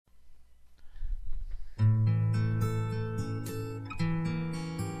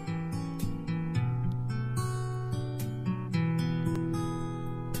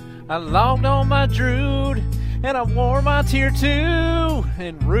I logged on my Druid, and I wore my tier 2,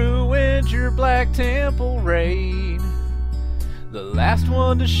 and ruined your Black Temple raid. The last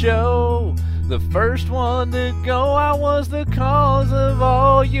one to show, the first one to go, I was the cause of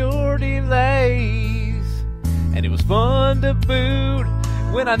all your delays. And it was fun to boot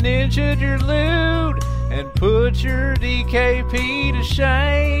when I ninja'd your loot and put your DKP to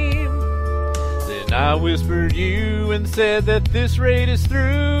shame. Then I whispered you and said that this raid is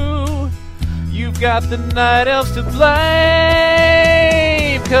through. You've got the Night Elves to blame,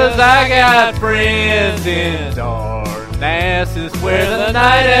 'cause I got friends in Darnassus where the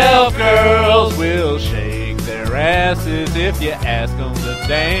Night Elf girls will shake their asses if you ask them to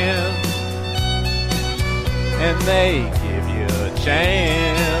dance, and they give you a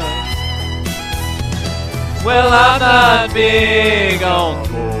chance. Well, I'm not big on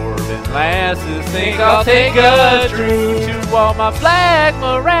Corbin lasses, think I'll take a Drew to all my black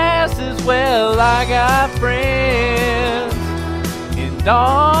morasses. Well, I got friends in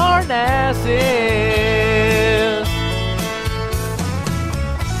Darnassus.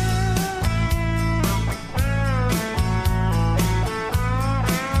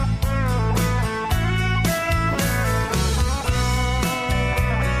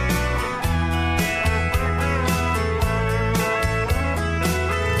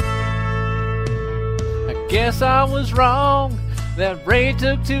 Guess I was wrong, that raid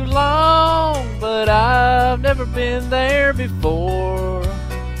took too long, but I've never been there before.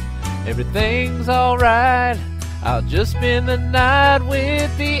 Everything's alright, I'll just spend the night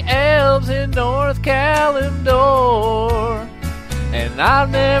with the elves in North Kalimdor. And I've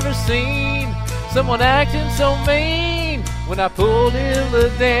never seen someone acting so mean when I pulled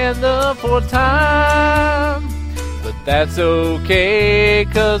Illidan the 4th time. But that's okay,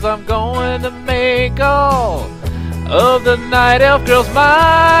 'cause I'm going to make all of the Night Elf girls mine.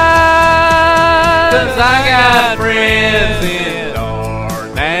 'Cause I got friends in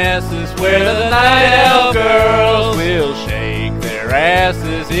Darnassus where the Night Elf girls will shake their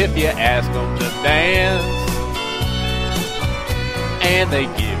asses if you ask them to dance, and they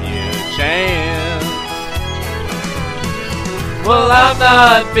give you a chance. Well, I'm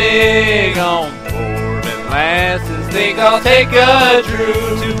not big on lasses, think I'll take a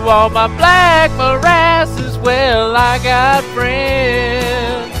Drew to all my black morasses. Well, I got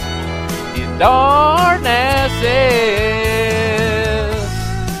friends in Darnassus.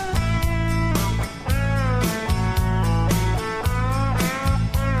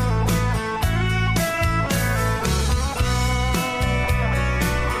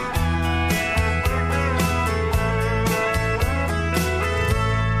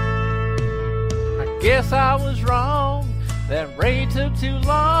 Guess I was wrong, that raid took too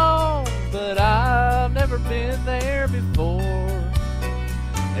long, but I've never been there before.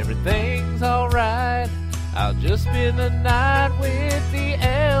 Everything's alright, I'll just spend the night with the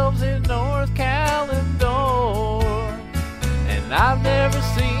elves in North Kalimdor. And I've never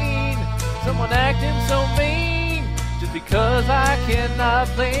seen someone acting so mean just because I cannot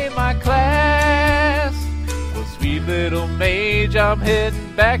play my class. Well, sweet little mage, I'm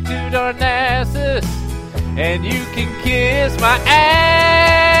heading back to Darnassus, and you can kiss my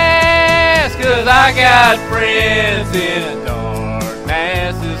ass, 'cause I got friends in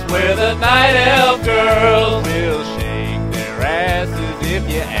Darnassus where the Night Elf girls will shake their asses if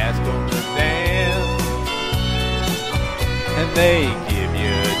you ask them to dance, and they give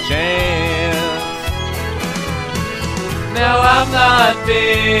you a chance. Now I'm not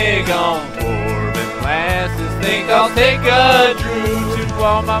big on lasses, think I'll take a Drew to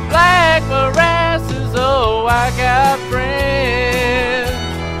all my black morasses. Oh, I got friends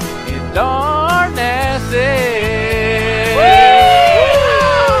in Darnassus.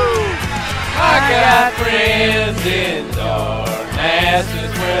 I got friends in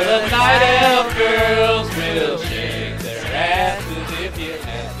Darnassus where the Night Elf girls will shake their asses if you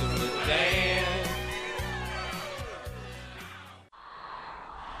ask them to dance.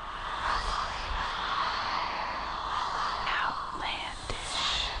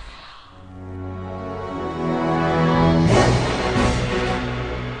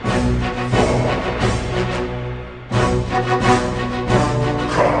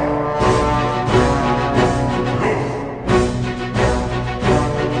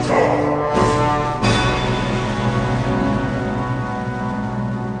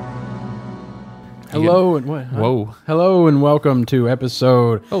 Hello and what? Whoa. Hello and welcome to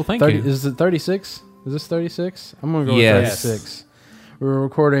episode. Oh, thank 30, you. Is it 36? Is this 36? I'm gonna go Yes. with 36. We were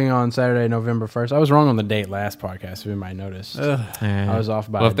recording on Saturday, November 1st. I was wrong on the date last podcast. If you might notice, I was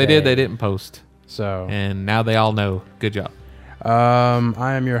off by. Well, if they did, they didn't post, So and now they all know. Good job.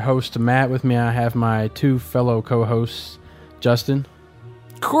 I am your host, Matt. With me, I have my two fellow co-hosts, Justin,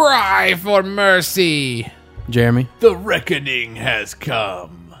 Cry for mercy. Jeremy. The reckoning has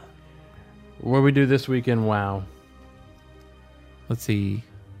come. What we do this weekend? Wow. Let's see.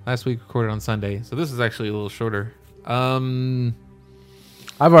 Last week recorded on Sunday, so this is actually a little shorter. I've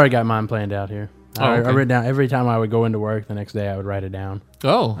already got mine planned out here. I okay. wrote down every time I would go into work the next day. I would write it down.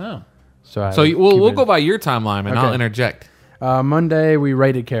 Oh. So We'll go by your timeline, and I'll Okay. interject. Monday we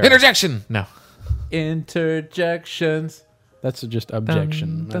rated Kara. Interjection. No. Interjections. That's just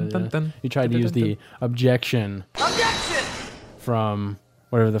objection. Dun, dun, dun. You tried to use the objection from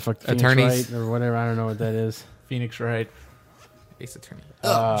whatever the fuck Phoenix Attorneys. Wright or whatever. I don't know what that is. Phoenix Wright. Ace Attorney.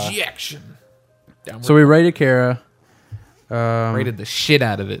 Objection. Downward. So we rated Kara. Rated the shit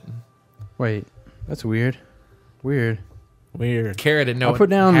out of it. Wait, that's weird. Weird. Kara didn't know I what put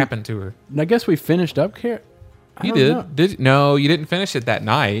down- happened to her. I guess we finished up Kara. You did. Did no, you didn't finish it that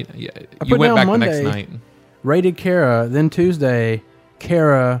night. You put went down back Monday. the next night. Rated Kara. Then Tuesday,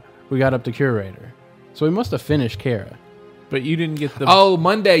 Kara. We got up to Curator. So we must have finished Kara. But you didn't get the. Oh,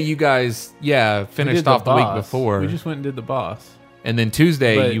 Monday you guys, we did finished off the week boss. before. We just went and did the boss. And then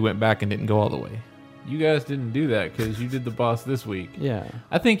Tuesday But- you went back and didn't go all the way. You guys didn't do that because you did the boss this week. Yeah.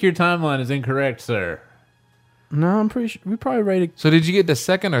 I think your timeline is incorrect, sir. No, I'm pretty sure we probably rated. So did you get to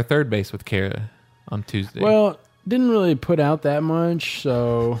second or third base with Kara on Tuesday? Well, didn't really put out that much,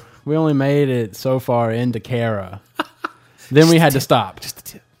 so we only made it so far into Kara. Then we had to stop. just a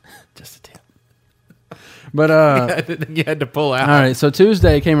tip. Just a tip. But You had to pull out. all right. So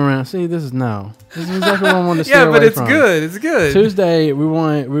Tuesday came around. See, this is exactly what I wanted to stay Yeah, away but it's from. good. It's good. Tuesday we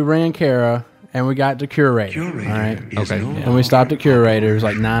ran Kara and we got to Curator. All right. Okay. And we stopped at Curator. It was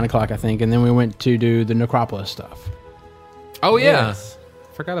like 9 o'clock, I think, and then we went to do the Necropolis stuff. Oh yeah. Yes.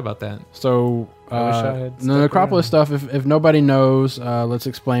 Forgot about that. So wish I had the stuck Necropolis stuff, if nobody knows, let's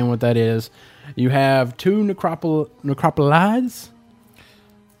explain what that is. You have two necropolides.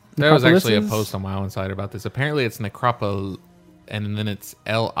 There was actually a Necropolises? post on my own site about this. Apparently it's Necropol, and then it's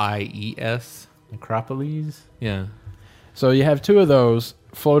Lies. Necropolis. Yeah. So you have two of those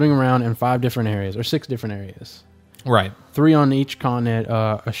floating around in 5 different areas, or 6 different areas. Right. 3 on each continent,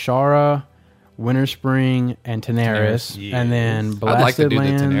 Ashara, Winter Spring, and Tenaris. Tenaris, And then I'd like to Blasted do the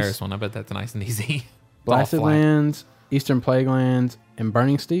Lands, Tenaris one. I bet that's nice and easy. It's all Blasted flat. Lands, Eastern Plague Lands, and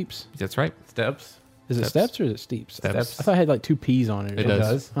Burning Steeps. That's right. Steps. Is it Steps. steps or is it steeps? Steps. I thought it had like 2 P's on it. It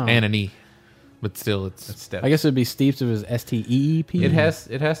does. Oh. And an E. But still, It's it's... steps. I guess it would be steeps if it was STEEP. it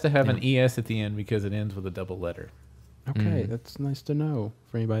has to have an ES at the end because it ends with a double letter. Okay, that's nice to know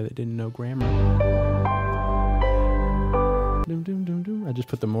for anybody that didn't know grammar. Doom, doom, doom, doom. I just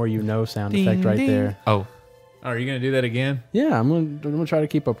put the more you know sound effect right there. Oh. Oh, are you gonna do that again? Yeah, I'm gonna try to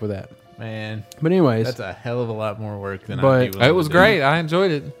keep up with that. Man, But anyways, that's a hell of a lot more work than But- I'd be willing It was to do. great. I enjoyed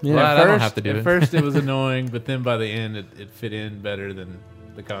it. Yeah. Glad At I don't first- have to do at it. first it was annoying, but then by the end it fit in better than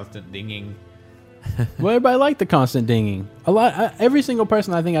the constant dinging. well, everybody liked the constant dinging. Every single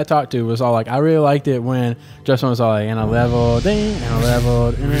person I think I talked to was all like, I really liked it when Justin was all like, and a level, ding, and a level,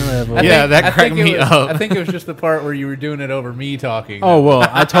 and a level. Yeah, that I cracked think it me was- up. I think it was just the part where you were doing it over me talking. Oh, well,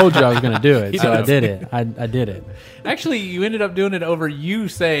 I told you I was going to do it, so know. I did it. I did it. Actually, you ended up doing it over you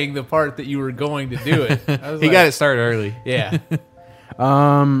saying the part that you were going to do it. I was He like, got it started early. Yeah.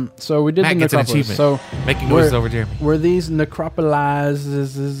 So we did Matt the gets an Necropolis. achievement. So Making where- noises over Jeremy. where these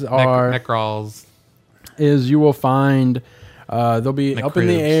necropolises are Necrolls. is you will find they'll be up in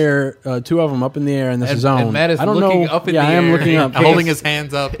the Necribs. air, 2 of them up in the air in this And- zone. and Matt is I don't looking know. up in yeah, the I am air looking in up. case- Holding his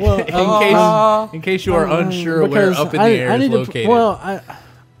hands up. Well, in case you are unsure where because up in the air is need located. well,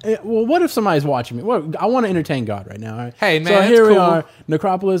 what if somebody's watching me? Well, I want to entertain God right now. All right? Hey, man, so it's here we cool. are.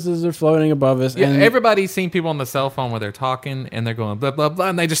 Necropolises are floating above us, Yeah, and everybody's seen people on the cell phone where they're talking and they're going blah blah blah,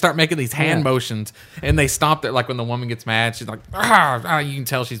 and they just start making these hand Yeah. motions, and they stomp there. Like when the woman gets mad, she's like, you can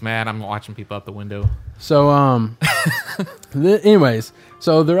tell she's mad. I'm watching people out the window. so anyways,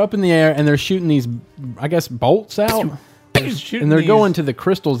 so they're up in the air and they're shooting these, I guess, bolts out. Shooting And they're these- going to the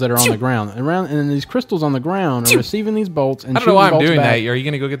crystals that are on the ground. And these crystals on the ground are receiving these bolts and I don't know why I'm bolts doing back. that. Are you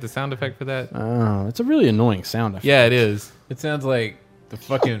gonna go get the sound effect for that? Oh, it's a really annoying sound effect. Yeah, it is. It sounds like the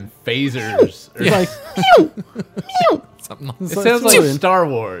fucking phasers. Or, It's like, Something like it's It like sounds like something. Star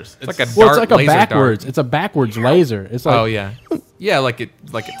Wars. It's like a Well, dart, it's like a laser backwards. dart. It's a backwards laser. It's like Oh yeah, yeah, like it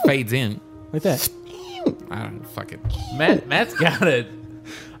fades in. like that. I don't know, fuck it. Matt's got it.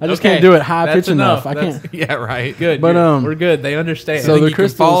 I just Okay, can't do it high that's pitch enough. I That's can't. Yeah, right. Good. But, you're- we're good. They understand. so I think the you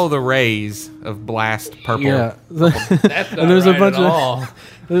crystals- can follow the rays of blast purple. Yeah. that's not and there's a right bunch at of all.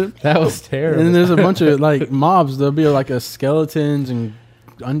 That was terrible. and there's a bunch of like mobs. There'll be like a skeletons and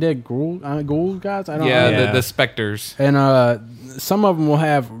undead ghoul guys. I don't know. Yeah, the specters. And some of them will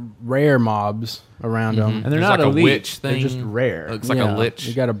have rare mobs around them. And they're There's not like a elite. witch They're thing. just rare. Looks like a lich.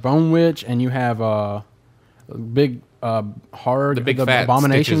 You got a bone witch, and you have a big horror, The big fat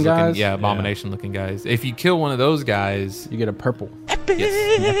abomination stitches guys. looking, abomination looking guys. If you kill one of those guys, You get a purple.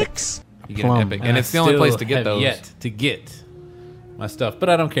 yes, you get Plum. an epic, and it's the only place to get have those. Yet to get my stuff, but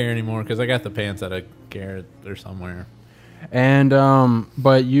I don't care anymore because I got the pants out of Garrett or somewhere. And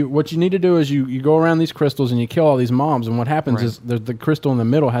but what you need to do is you go around these crystals and you kill all these mobs, and what happens Right. is the crystal in the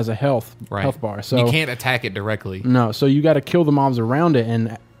middle has a health bar. So you can't attack it directly. no, so you got to kill the mobs around it,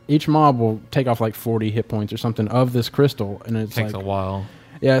 and each mob will take off like 40 hit points or something of this crystal, and it's Takes like a while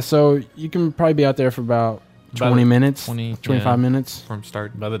yeah. So you can probably be out there for about 20 minutes, 25 minutes. from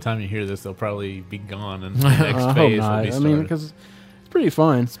start. By the time you hear this, they'll probably be gone, and the next I hope phase will not. be I started. mean, because it's pretty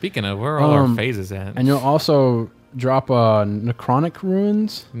fun. Speaking of, where are all our phases at? And you'll also drop necrotic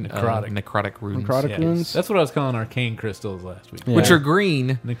ruins. necrotic runes, Necrotic runes. That's what I was calling arcane crystals last week. Yeah. which are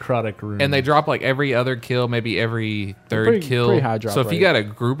green. Necrotic runes. And they drop like every other kill, maybe every third Pretty- kill. pretty high drop so if you rate. got a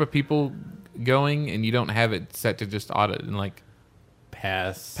group of people going and you don't have it set to just audit and like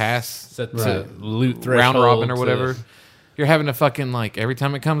pass to set to loot round threshold robin or to- whatever, you're having to fucking like every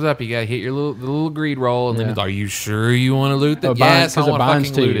time it comes up, you gotta hit your the little greed roll, and then Yeah. it's, are you sure you want to loot that? It Yes, I because it want to binds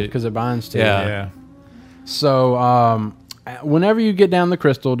fucking to loot you. it. Because it binds to you. Yeah. Yeah. So whenever you get down the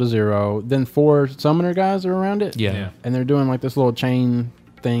crystal to 0, then 4 summoner guys are around it. Yeah. Yeah. And they're doing like this little chain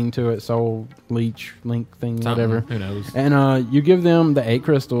thing to it, soul leech link thing, Something. whatever. Who knows? And you give them the 8 You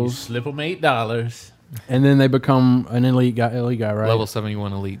crystals, slip them $8. and then they become an elite guy, right? Level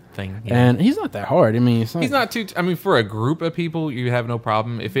 71 elite thing. Yeah. And he's not that hard. I mean, it's He's not too. I mean, for a group of people, you have no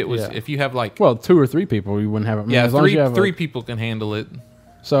problem. If it was, Yeah. if you have like, Well, 2 or 3 people, you wouldn't have it. I mean, yeah, as long as you have three like, people can handle it.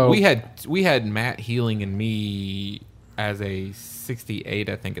 So We had Matt healing and me as a 68,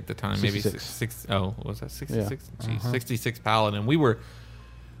 I think at the time, maybe 66. six. Oh, what was that 66? Yeah. Geez, 66 paladin. We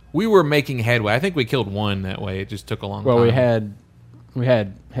were making headway. I think we killed one that way. It just took a long time. well, we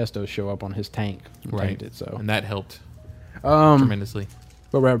had Hesto show up on his tank, and right, tanked it. So and that helped um, tremendously.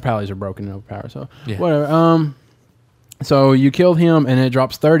 but red pallies are broken and overpowered. So Yeah. whatever. So you killed him and it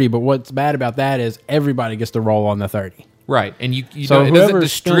drops 30. But what's bad about that is everybody gets to roll on the 30. Right, and you So don't, it doesn't whoever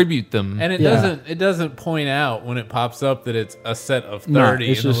distribute them. And it Yeah. doesn't point out when it pops up that it's a set of No,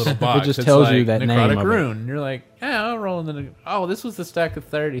 30 it's in a just- little box. it just It's tells you like that name necrotic of it. rune. And you're like, yeah, I'll roll in the. Oh, this was the stack of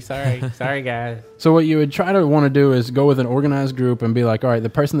 30. Sorry guys. So what you would try to want to do is go with an organized group and be like, all right, the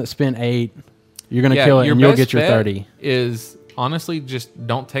person that spent 8, you're going to kill it your and you'll best get your bet 30. Is honestly just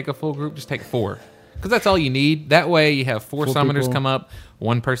don't take a full group, just take 4. Because that's all you need. That way you have 4 4 summoners people. come up,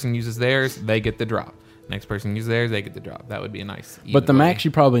 one person uses theirs, they get the drop. Next person uses theirs, they get the drop. That would be a nice. But the even way. max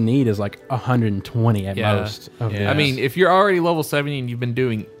you probably need is like 120 at Yeah. most. Of Yeah. this. I mean, if you're already level 70 and you've been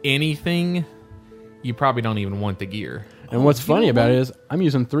doing anything, you probably don't even want the gear. and what's funny about it is I'm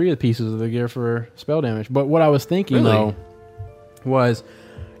using 3 of the pieces of the gear for spell damage. But what I was thinking Really? though was,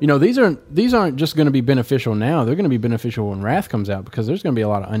 these aren't just going to be beneficial now. They're going to be beneficial when Wrath comes out because there's going to be a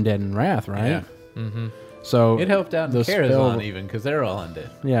lot of undead in Wrath, right? Yeah. Mm-hmm. So It helped out in the Karazhan spell- even because they're all undead.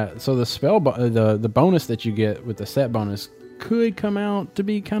 Yeah, so the spell, the bonus that you get with the set bonus could come out to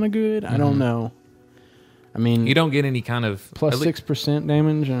be kind of good. I don't know. I mean, You don't get any kind of plus at lea- 6%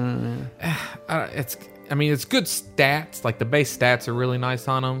 damage. it's good stats. Like the base stats are really nice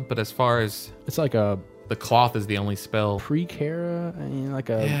on them, but as far as It's like a the cloth is the only spell. pre-Kara. I mean, like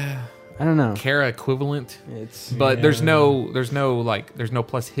a Yeah. I don't know. Kara equivalent, It's but there's no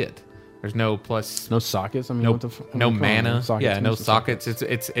plus hit. There's no plus no sockets. I mean, no what the what no do you call them? mana. Sockets, Yeah, no missing sockets.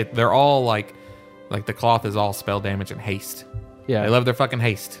 They're all like the cloth is all spell damage and haste. Yeah. They love their fucking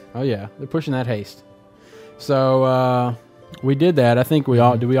haste. Oh yeah, they're pushing that haste. So we did that. I think we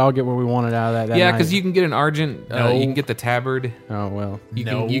all did. We all get what we wanted out of that. Yeah, night? because you can get an Argent. No. You can get the tabard. Oh well.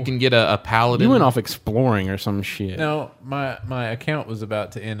 No. You can get a paladin. You went off exploring or some shit. No, my account was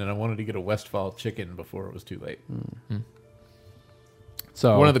about to end, and I wanted to get a Westfall chicken before it was too late.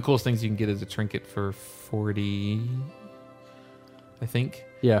 So One of the coolest things you can get is a trinket for 40, I think.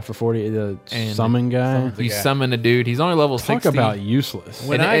 yeah for 40 the And summon guy. The You guy. summon a dude. He's only level Talk 60. about useless.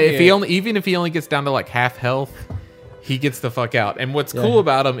 When And I if he get- even if he only gets down to like half health, he gets the fuck out. And what's Yeah. cool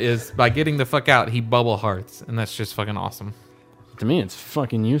about him is by getting the fuck out, he bubble hearts, and that's just fucking awesome. To me, it's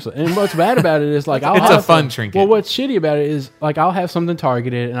fucking useless. And what's bad about it is like I'll It's a have fun trinket. Well, what's shitty about it is like I'll have something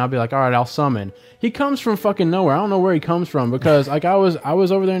targeted and I'll be like, all right, I'll summon. He comes from fucking nowhere. I don't know where he comes from because like I was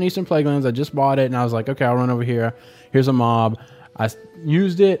over there in Eastern Plaguelands. I just bought it and I was like, okay, I'll run over here. Here's a mob.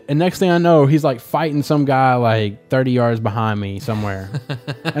 used it, and next thing I know, he's like fighting some guy like 30 yards behind me somewhere.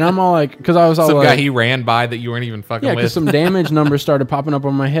 And I'm all like, because I was all Some like, guy he ran by that you weren't even fucking yeah, because with. some damage numbers started popping up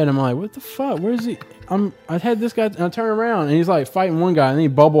on my head. I'm like, what the fuck? Where's he? I had this guy, and I turn around, and he's like fighting one guy, and then he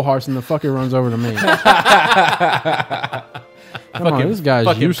bubble hearts, and the fucker runs over to me. Come on, this guy's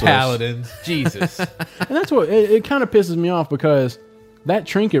fucking useless. paladins. Jesus. And that's what it kind of pisses me off, because that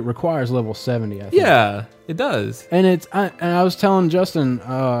trinket requires level 70. I think. Yeah, it does. And I was telling Justin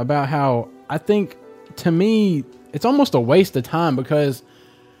about how I think, to me, it's almost a waste of time, because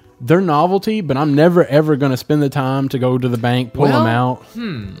they're novelty, but I'm never ever going to spend the time to go to the bank, pull them out.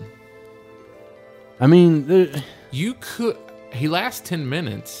 I mean, You could. He lasts 10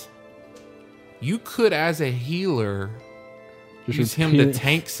 minutes. You could, as a healer, just use him to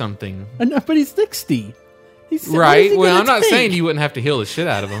tank something. enough, but he's 60. He's Right. Well, I'm not saying you wouldn't have to heal the shit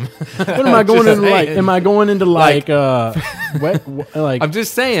out of him. What am I going Just into like? saying. Am I going into like like? I'm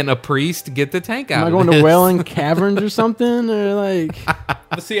just saying, a priest get the tank out. Am I of going this. to Welland Caverns or something, or like?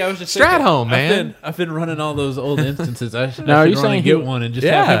 But see, I was just Stratholme, thinking, man. I've been running all those old instances. I should, Now, are I you should run saying and he- get one and just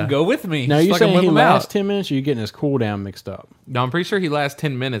Yeah. have him go with me. Now Just you're fucking saying whip he him lasts out. 10 minutes, or you're getting his cooldown mixed up? No, I'm pretty sure he lasts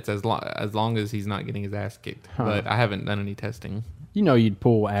 10 minutes as long as he's not getting his ass kicked. But I haven't done any testing. You know, you'd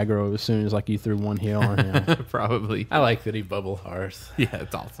pull aggro as soon as like you threw one heal on him, Probably. I like that he bubble hearts. Yeah,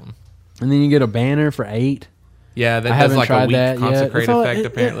 it's awesome. and then you get a banner for 8. Yeah, that I has haven't like a tried weak that yet. consecrate It's all, effect,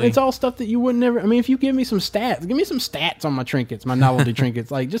 apparently. it's all stuff that you would never. I mean, if you give me some stats, give me some stats on my trinkets, my novelty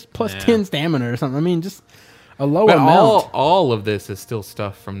trinkets, like just plus 10 stamina or something. I mean, just a low but amount. all of this is still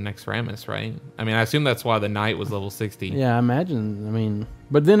stuff from Nexramus, right? I mean, I assume that's why the knight was level 60. Yeah, I imagine. I mean,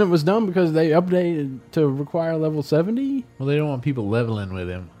 but then it was done because they updated to require level 70. Well, they don't want people leveling with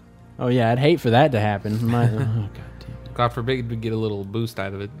him. Oh yeah, I'd hate for that to happen. oh god damn. God forbid we get a little boost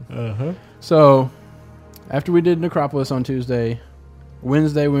out of it. So, after we did Necropolis on Tuesday,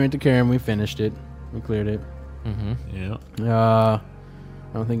 Wednesday we went to Karen. We finished it. We cleared it. Yeah. I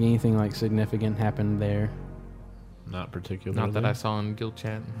don't think anything like significant happened there. Not particularly. Not that I saw in guild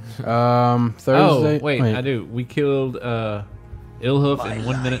chat. Thursday. Oh, wait, I do. We killed Ilhoof in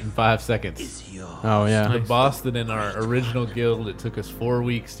 1 minute and 5 seconds. Oh yeah. The boss that in our original guild, it took us 4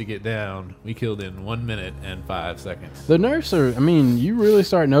 weeks to get down, we killed in 1 minute and 5 seconds. The nerfs are. I mean, you really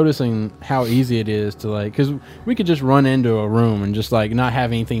start noticing how easy it is to like, because we could just run into a room and just like not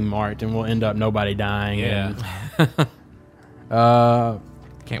have anything marked, and we'll end up nobody dying. Yeah. And,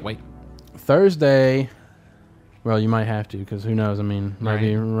 Can't wait. Thursday. Well, you might have to, because who knows? I mean,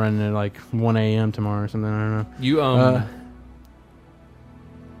 maybe running at like 1 a.m. tomorrow or something. I don't know. You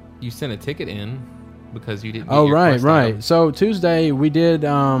you sent a ticket in because you didn't. Get Oh your right, quest right. item. So Tuesday we did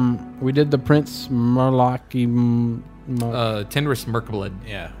the Prince Murlocky. Tenris Merkblood.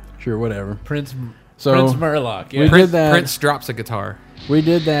 Yeah. Sure, whatever. Prince So Murloc. we Yeah. did Prince, that. Prince drops a guitar. We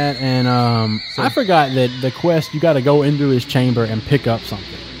did that, and I forgot that the quest you got to go into his chamber and pick up something.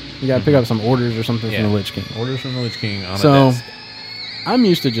 You got to pick up some orders or something from the Lich King. Orders from the Lich King on So, a desk. I'm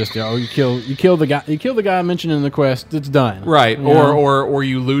used to just you kill the guy mentioned in the quest. It's done. Right. You know? Or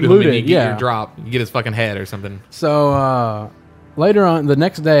you loot him Loot and you it, get yeah. your drop. You get his fucking head or something. So later on, the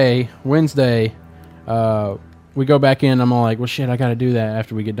next day, Wednesday, we go back in. I'm all like, well, shit, I got to do that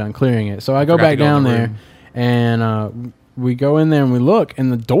after we get done clearing it. So I go Forgot to back go in down the there, room. and we go in there and we look,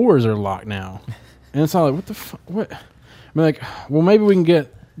 and the doors are locked now. And it's all like, what the fuck? What? I'm like, well, maybe we can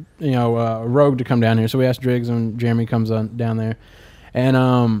get a rogue to come down here. So we asked Driggs, and Jeremy comes on down there,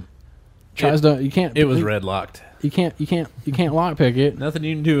 and tries to. You can't. It was red locked. You can't lockpick it. Nothing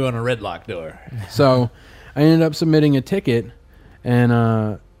you can do on a red lock door. So I ended up submitting a ticket,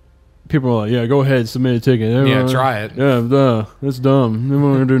 and people were like, yeah, go ahead, submit a ticket. Yeah, try it. Yeah, that's dumb. They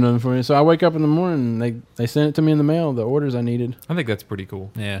won't do nothing for you. So I wake up in the morning, and they sent it to me in the mail, the orders I needed. I think that's pretty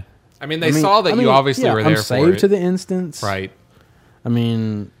cool. Yeah. I mean, they saw that you obviously were there I'm for saved it. to the instance. Right. I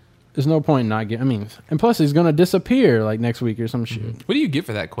mean, there's no point in not getting. I mean, and plus he's gonna disappear like next week or some shit. What do you get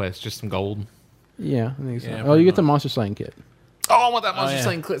for that quest? Just some gold? Yeah, I think so. Yeah, Oh, you pretty get the Monster Slaying kit. Oh, I want that Monster yeah.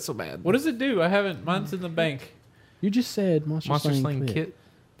 Slaying Clit so bad. What does it do? I haven't. Mine's in the bank. You just said Monster Monster Slaying Kit?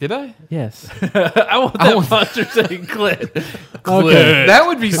 Did I? Yes. I want that monster saying clit. Okay. That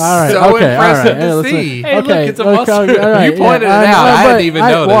would be All right, so okay, all impressive right. Hey, to listen. see. Hey, look, it's a let's monster. all right, You pointed yeah, it out. I but hadn't even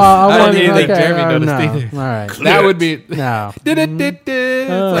noticed. I wasn't- didn't even think Jeremy no, noticed either. All right. That would be. No. It's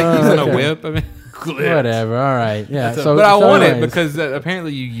like using a okay. whip. I mean, Whatever. All right. Yeah. That's So, but I so want it anyways. because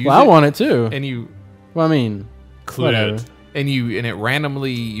apparently you use Well, I it want it too. and you Well, I mean, whatever. and it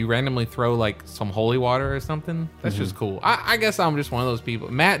randomly throw like some holy water or something. That's just cool. I guess I'm just one of those people.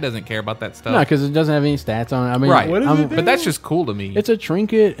 Matt doesn't care about that stuff. No, because it doesn't have any stats on it. I mean, Right. I'm- But that's just cool to me. It's a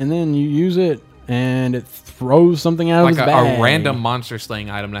trinket, and then you use it and it throws something out like of his bag. a random monster slaying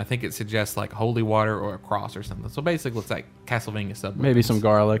item, and I think it suggests like holy water or a cross or something. So basically, it's like Castlevania sub. Maybe some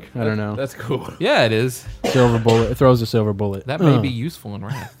garlic. I don't know. That's cool. Yeah, it is. Silver bullet. It throws a silver bullet. That may be useful in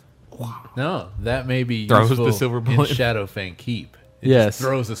Wrath. No, that may be Throws useful the silver in bullet. Shadowfang Keep. It Yes. just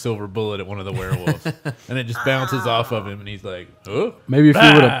throws a silver bullet at one of the werewolves, and it just bounces off of him, and he's like, "Oh." Maybe if you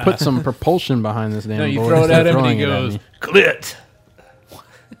would have put some propulsion behind this damn No, you bullet throw it instead at of him, and he throwing it goes, at me. "Clit."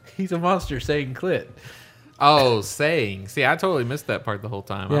 He's a monster saying "clit." Oh, saying. See, I totally missed that part the whole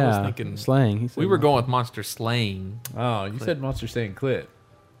time. I was Yeah, thinking slaying. He said we were that. going with monster slaying. Oh, you said monster saying "clit."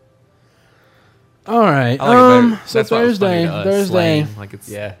 All right. I like it better. So That's why it was funny Thursday, to us, Thursday, slaying. Like it's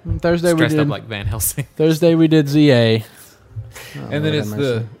Yeah, Thursday we dressed did. up like Van Helsing. Thursday we did ZA. and then Lord it's have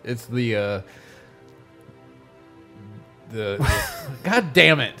the mercy. it's the the God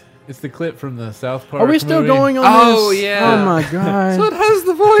damn it! It's the clip from the South Park. Are we still movie. going on Oh, this? yeah. Oh my god. So it has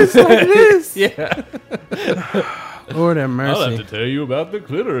the voice like this. Yeah, Lord have I'll have mercy. to tell you about the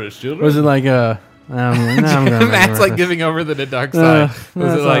clitoris, children. Was it like no, I'm gonna make a Matt's like reference. giving over to the dark side. Was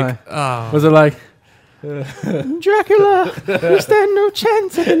that's it like, oh, Was it like Dracula? You stand no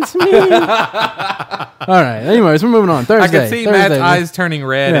chance against me. All right. Anyways, we're moving on. Thursday. I could see Thursday. Matt's eyes turning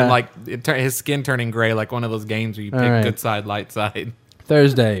red Yeah. and like his skin turning gray, like one of those games where you pick right. good side, light side.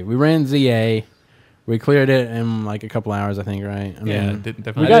 Thursday. We ran ZA. We cleared it in like a couple hours, I think. Right? I Yeah, mean,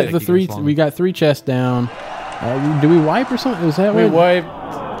 definitely. we I got didn't the think it three. was long. We got 3 chests down. Do we wipe or something? Is that We what? wiped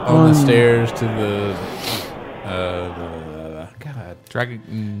on the stairs to the God.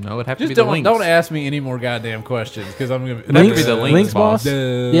 Dragon. No, it'd have to Just be the don't links. don't ask me any more goddamn questions because I'm gonna. That'd Links, be the Lynx Lynx boss. boss.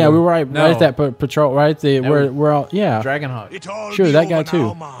 Yeah, we were right No. at that patrol. Right, we're all yeah. Dragonhawk. Sure, that guy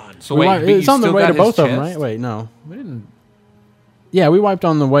too. So We wait, wiped- but you it's on the still way got to his both of them, chest? right? Wait, no. We didn't. Yeah, we wiped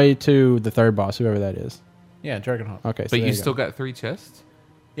on the way to the third boss, whoever that is. Yeah, Dragonhawk. Okay, so But there you go. still got 3 chests.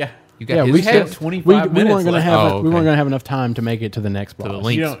 Yeah. You got Yeah, his we had chest 25 we minutes weren't gonna left. have Oh, we weren't okay. gonna have enough time to make it to the next to the boss.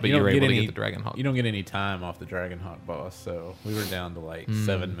 links, You don't- but you you were don't able get to any- get the Dragonhawk. You don't get any time off the Dragonhawk boss, so we were down to like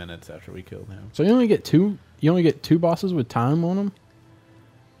 7 minutes after we killed him. So you only get 2. You only get 2 bosses with time on them.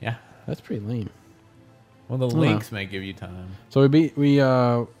 Yeah. That's pretty lame. Well, the Huh. links may give you time. So we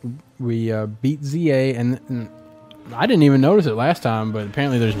beat ZA, and I didn't even notice it last time, but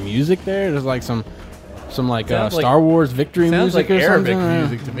apparently there's music there. There's like some like Sounds like- Star Wars victory sounds music like or Arabic something.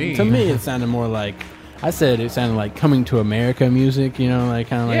 music to me. To me, it sounded more like I said. It sounded like Coming to America music. You know, like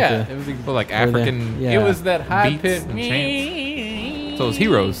kind of Yeah, like it was. But like Where they- African. yeah. It was that high Beats pitched. and chants. So it was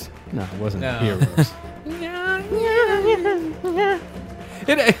Heroes. no, it wasn't No. Heroes.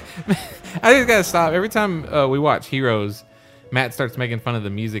 I just gotta stop. Every time we watch Heroes, Matt starts making fun of the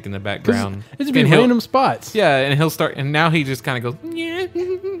music in the background. It's And been he'll- random spots. Yeah, and he'll start, and now he just kind of goes,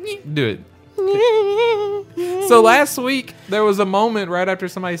 do it. So last week there was a moment right after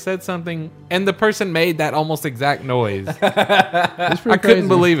somebody said something, and the person made that almost exact noise. It's I pretty couldn't crazy.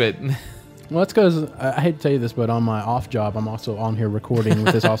 believe it. Well, that's because I hate to tell you this, but on my off job, I'm also on here recording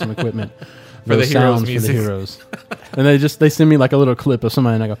with this awesome equipment For the those Heroes sounds music. for the heroes, and they send me like a little clip of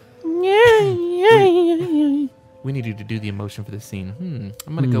somebody, and I go, We need you to do the emotion for this scene.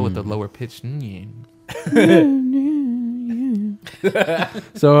 I'm gonna go with the lower pitch.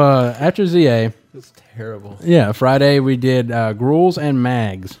 So after ZA, It's terrible. yeah, Friday we did Gruels and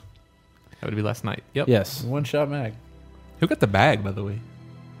Mags. That would be last night. Yep. Yes, One shot mag. Who got the bag, by the way?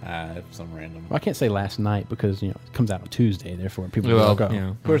 Some random. well, I can't say last night because it comes out on Tuesday, therefore people Well, will go. you know.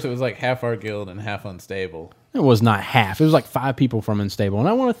 Of course, it was like half our guild and half unstable. It was not half; it was like 5 people from Unstable, and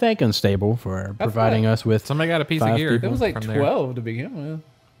I want to thank Unstable for providing us with. Somebody got a piece 5 of gear. people. It was like from there. 12 to begin with.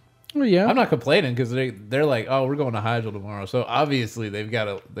 Well, yeah, I'm not complaining because they're like, oh, we're going to Hygel tomorrow, so obviously they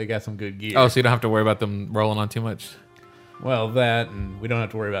got some good gear. Oh, so you don't have to worry about them rolling on too much. Well, that, and we don't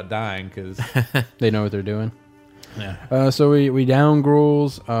have to worry about dying because they know what they're doing. yeah. So we down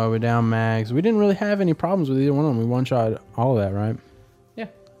Gruels, we down Mags. We didn't really have any problems with either one of them. We one shot all of that, right? Yeah.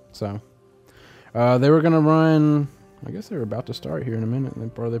 So they were gonna run. I guess they were about to start here in a minute. They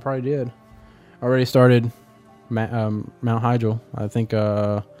probably did. Already started Mount Hygel. I think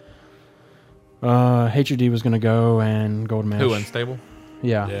HUD was gonna go and Golden Mesh. Who, Unstable?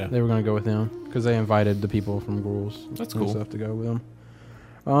 Yeah, they were gonna go with them because they invited the people from Gruels. That's and cool. stuff to go with them.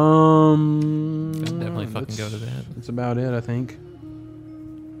 I'd definitely fucking go to that. That's about it, I think.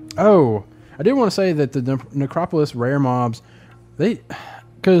 Oh, I did want to say that the Necropolis rare mobs,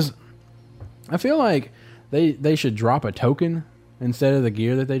 because I feel like they should drop a token instead of the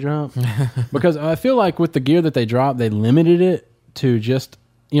gear that they drop. Because I feel like with the gear that they drop, they limited it to just,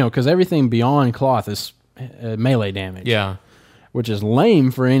 because everything beyond cloth is melee damage. Yeah. Which is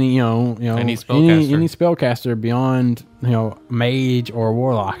lame for any, Any spellcaster. any spellcaster beyond, mage or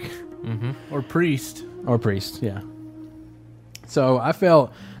warlock. Or priest. Or priest, yeah. So I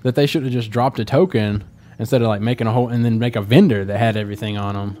felt that they should have just dropped a token instead of like making a whole and then make a vendor that had everything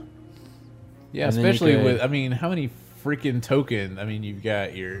on them. Yeah, And then you especially could- with, I mean, how many freaking token? I mean, you've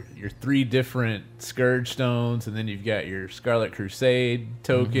got your 3 different Scourge Stones, and then you've got your Scarlet Crusade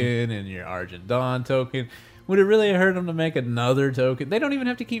token and your Argent Dawn token. Would it really hurt them to make another token? They don't even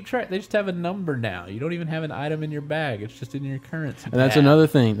have to keep track. They just have a number now. You don't even have an item in your bag. It's just in your currency. And that's tab. another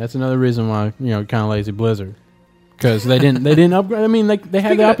thing. That's another reason why, kind of lazy Blizzard. Because they didn't upgrade. I mean, they had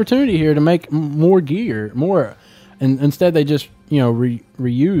Speaking the of- opportunity here to make more gear, and instead they just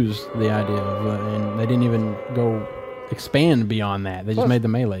reused the idea of, and they didn't even go expand beyond that. They just Plus, made the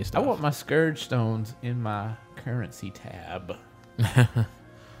melee I stuff. want my Scourge Stones in my currency tab.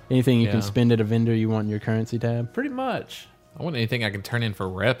 Anything you Yeah. can spend at a vendor, you want in your currency tab. Pretty much. I want anything I can turn in for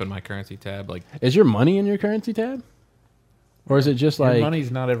rep in my currency tab. Like, Is your money in your currency tab, or is it just Your like?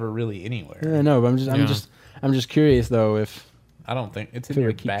 money's not ever really anywhere. I know, but Yeah. I'm just curious though if I don't think it's in people your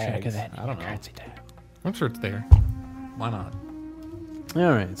would keep track bags. of that in I your don't know. currency tab. I'm sure it's there. Why not? All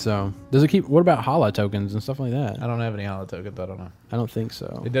right, so does it keep? What about holo tokens and stuff like that? I don't have any holo tokens. I don't know. I don't think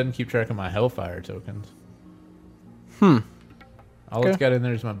so. It doesn't keep track of my Hellfire tokens. Hmm. All Okay. it's got in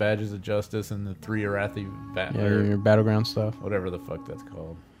there is my badges of justice and the 3 Arathi Yeah, your battleground stuff. whatever the fuck that's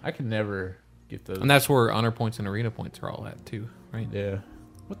called. I can never get those. And that's where honor points and arena points are all at too, right? Yeah.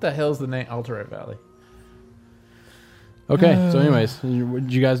 What the hell's the name? Alterite Valley. Okay, so anyways, what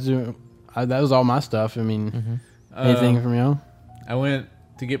did you guys do? That was all my stuff. I mean, anything from y'all? I went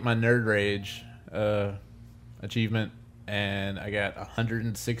to get my Nerd Rage achievement, and I got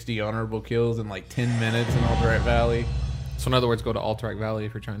 160 honorable kills in like 10 minutes in Alterite Valley. So in other words, go to Alterac Valley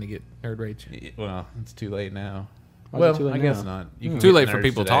if you're trying to get Nerd Rage. Well, it's too late now. Why is it Well, too late I guess now? not. You can Too get late for nerds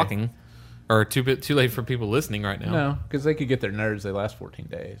people today. talking, or too late for people listening right now. No, because they could get their nerds. They last 14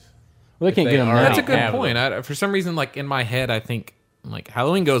 days. Well, they can't they get them are- now. That's a I good have point. For some reason, like in my head, I think like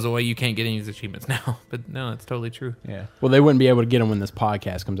Halloween goes away, you can't get any of these achievements now. But no, it's totally true. Yeah. Well, they wouldn't be able to get them when this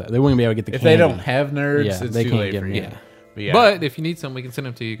podcast comes out. They wouldn't be able to get the If candy. they don't have nerds, Yeah, it's they too can't late get for them. you. Yeah. Yeah. But if you need some, we can send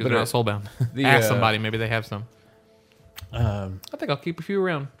them to you because But, they're not soulbound. the, Ask uh, somebody, maybe they have some. I um, think I'll keep a few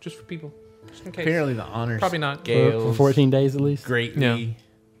around just for people, just in case. apparently the honor Probably not. for scales 14 days at least. greatly. Yeah.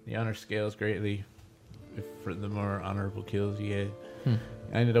 The honor scales greatly for the more honorable kills you get.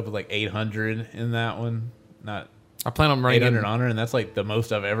 I ended up with like 800 in that one. Not I plan on running 800 in. honor, and that's like the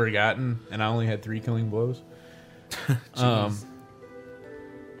most I've ever gotten, and I only had 3 killing blows.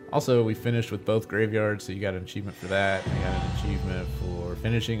 Also, we finished with both graveyards, so you got an achievement for that. I got an achievement for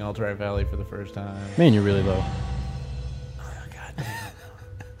finishing Alterite Valley for the first time. Man, you're really low.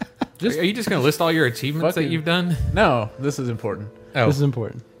 Are you just going to list all your achievements that Fucking- you've done? No, this is important. Oh, This is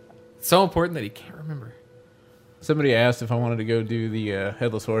important. so important that he can't remember. Somebody asked if I wanted to go do the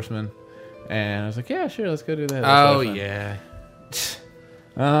Headless Horseman, and I was like, yeah, sure, let's go do the Headless Oh Horseman. yeah.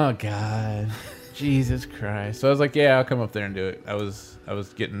 Oh God, Jesus Christ! So I was like, yeah, I'll come up there and do it. I was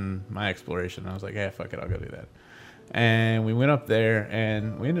getting my exploration. I was like, yeah, fuck it, I'll go do that. And we went up there,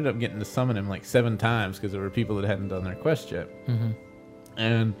 and we ended up getting to summon him like 7 times because there were people that hadn't done their quest yet.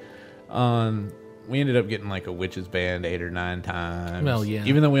 And we ended up getting like a witch's band 8 or 9 times. Well, yeah.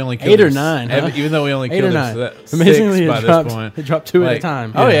 Even though we only killed 8 or him 9, huh? Even though we only 8 killed or him 9. 6 Amazingly, by this point. it dropped 2 at a Like,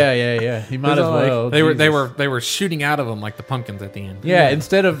 time. Oh yeah. He might as all like- well. They Jesus. were shooting out of them like the pumpkins at the end. Yeah,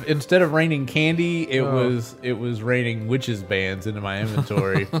 instead of raining candy, it was raining witches bands into my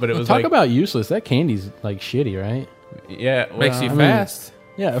inventory. But it was Talk like, about useless. That candy's like shitty, right? yeah, Makes well, you I mean- fast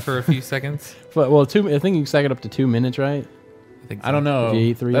Yeah. for a few seconds. Well, I think you can stack it up to 2 minutes, right? I think. I don't know. If you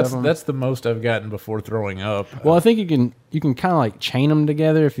eat 3 of them? That's the most I've gotten before throwing up. Well, I think you can kind of like chain them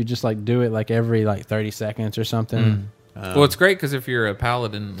together if you just like do it like every like 30 seconds or something. Well, it's great because if you're a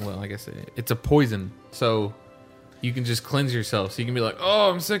paladin, well, I guess it's a poison, so you can just cleanse yourself. So you can be like,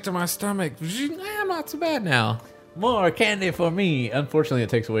 "Oh, I'm sick to my stomach. I'm not so bad now." More candy for me. Unfortunately, it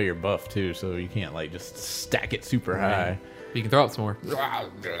takes away your buff too, so you can't like just stack it super high. You can throw up some more.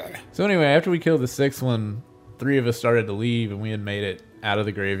 So anyway, after we killed the 6th one, 3 of us started to leave, and we had made it out of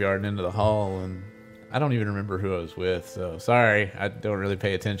the graveyard and into the hall. And I don't even remember who I was with, so sorry. I don't really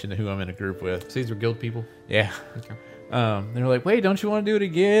pay attention to who I'm in a group with. So these were guild people. Yeah. Okay. They were like, wait, don't you want to do it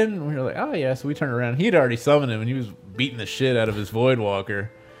again? And we were like, oh, yeah. So we turned around. He had already summoned him, and he was beating the shit out of his Void Walker.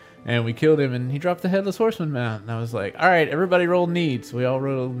 And we killed him, and he dropped the Headless Horseman mount. And I was like, all right, everybody roll need. So we all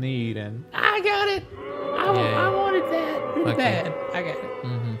rolled need, and I got it. I wanted that really Okay. bad. I got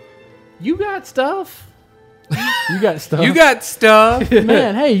it. You got stuff? You got stuff. You got stuff.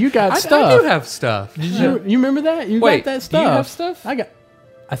 Man, hey, you got I stuff. do have stuff. Did you remember that? You Wait, got that do stuff. you have stuff?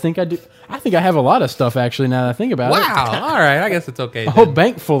 I I think I do. I think I have a lot of stuff actually. Now that I think about it, Wow. All right. I guess it's okay. a whole then.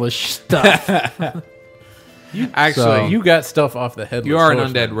 bank full of stuff. Actually, So- You got stuff off the headless you are an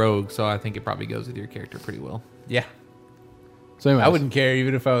horseman. undead rogue, so I think it probably goes with your character pretty well. Yeah. So anyways, I wouldn't care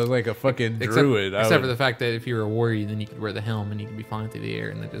even if I was like a fucking druid. Except for the fact that if you were a warrior, then you could wear the helm and you could be flying through the air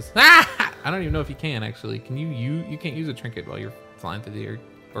and then just. I don't even know if you can actually. Can you can't use a trinket while you're flying through the air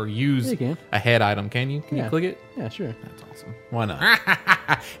or use Yeah, you can. a head item? Can you? Can you Yeah. click it? Yeah, sure. That's awesome. Why not?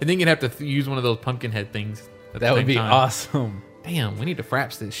 And then you'd have to use one of those pumpkin head things. at the That would same be time. awesome. Damn, we need to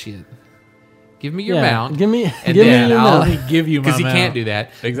fraps this shit. Give me your Yeah, mount. give me, and give then me your I'll mount. give you my because he mount. can't do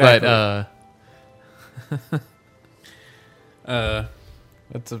that. Exactly. But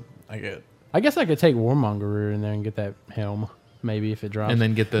That's a. I get. I guess I could take Warmongerer in there and get that helm, maybe if it drops. and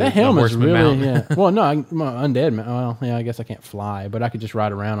then get the that helm is horseman really, mount. yeah. Well, no, my undead. Well, yeah, I guess I can't fly, but I could just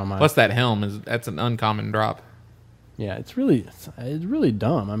ride around on my. Plus, that helm that's an uncommon drop. Yeah, it's really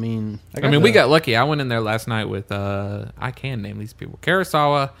dumb. I mean, I mean, we got lucky. I went in there last night with I can name these people: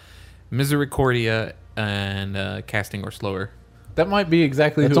 Karasawa, Misericordia, and Casting or Slower. That might be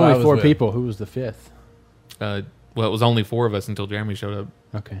exactly that's who I only was 4 with. people. Who was the 5th? Well, it was only 4 of us until Jeremy showed up,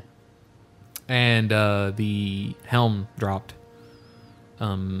 Okay. and the helm dropped.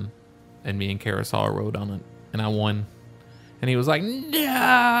 And me and Karasawa rode on it, and I won. And he was like, "No!" So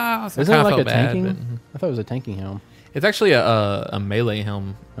I Isn't it kinda like felt a tanking? but- I thought it was a tanking helm. It's actually a melee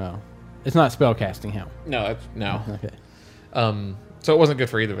helm. Oh, it's not spell casting helm. No, no. Okay. So it wasn't good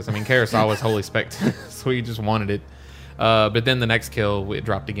for either of us. I mean, Karasawa was holy spec, so we just wanted it. But then the next kill, it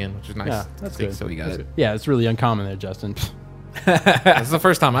dropped again, which was nice. Yeah, to that's see, good. So we got it. Yeah, it's really uncommon there, Justin. This is the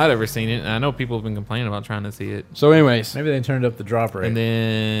first time I'd ever seen it, and I know people have been complaining about trying to see it. So, anyways, Maybe they turned up the drop rate. And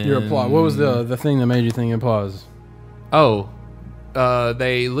then your applause. What was the thing that made you think applause? Oh,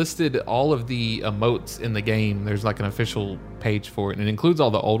 they listed all of the emotes in the game. There's like an official page for it, and it includes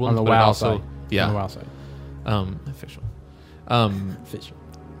all the old ones. On the but it WoW also, site. yeah, On the WoW site. Official. Official.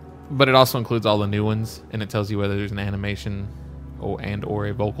 But it also includes all the new ones, and it tells you whether there's an animation or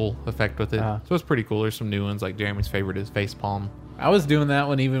a vocal effect with it. So it's pretty cool. There's some new ones, like Jeremy's favorite is Facepalm. I was doing that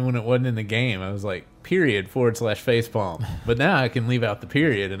one even when it wasn't in the game. I was like, /facepalm. But now I can leave out the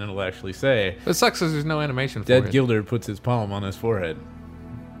period and it'll actually say, It sucks because there's no animation for Dead it. Gilder puts his palm on his forehead.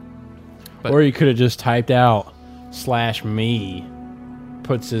 But- Or you could have just typed out /me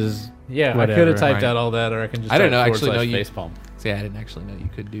puts his Yeah, whatever. I could have typed Right. out all that, or I can just I didn't type know- actually know you- /facepalm. See, I didn't actually know you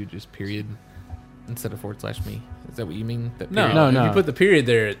could do just period instead of /me. Is that what you mean? That No, period? No. If you put the period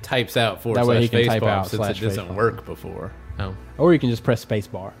there, it types out That way he can type /facepalm out since it doesn't /facepalm. work before. Oh. Or you can just press space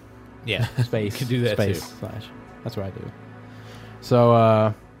bar. Yeah. Space. You can do that space too. slash. That's what I do.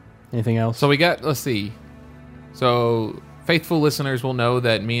 So, anything else? So we got, let's see. So faithful listeners will know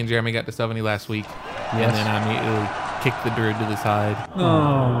that me and Jeremy got to 70 last week. Yes. And then I immediately kicked the druid to the side.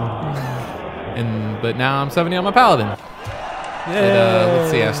 But now I'm 70 on my paladin. And,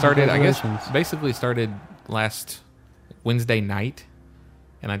 let's see, I Congratulations. basically started last Wednesday night.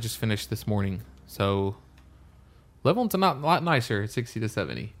 And I just finished this morning. So leveling's a lot nicer at 60 to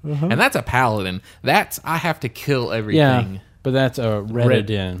 70. And that's a paladin. I have to kill everything. yeah, but that's a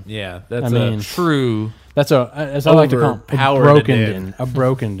Reddit. Yeah, that's I mean, True. that's as I like to call it, a Overpowered broken to din. A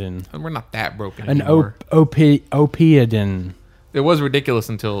broken din. And we're not that broken An anymore. opiadin. It was ridiculous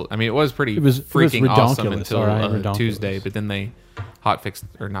until it was pretty It was freaking awesome redonkulous, until all right, redonkulous. Tuesday, but then they not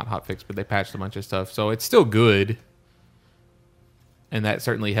hotfixed, but they patched a bunch of stuff. So it's still good. And that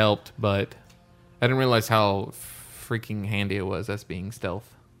certainly helped, but I didn't realize how freaking handy it was us being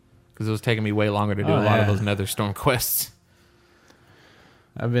stealth. Because it was taking me way longer to do a lot of those Netherstorm quests.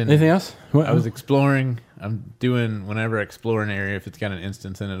 I've been. Anything else? I was exploring. I'm doing whenever I explore an area. If it's got an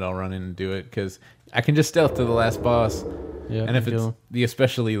instance in it, I'll run in and do it because I can just stealth to the last boss. Yeah, And if kill it's him. the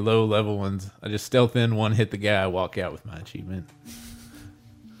especially low level ones, I just stealth in, one hit the guy, walk out with my achievement.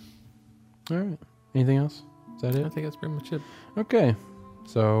 All right. Anything else? Is that I it? think that's pretty much it. Okay.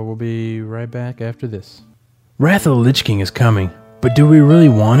 So we'll be right back after this. Wrath of the Lich King is coming, but do we really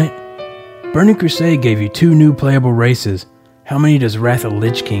want it? Burning Crusade gave you 2 new playable races. How many does Wrath of the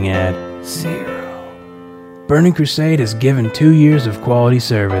Lich King add? 0. Burning Crusade has given 2 years of quality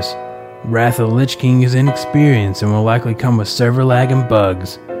service. Wrath of the Lich King is inexperienced and will likely come with server lag and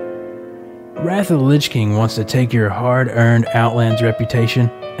bugs. Wrath of the Lich King wants to take your hard-earned Outlands reputation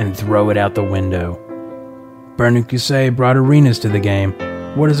and throw it out the window. Burning Crusade brought arenas to the game.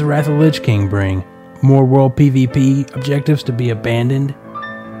 What does the Wrath of the Lich King bring? More world PvP objectives to be abandoned?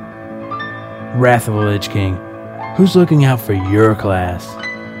 Wrath of the Lich King. Who's looking out for your class?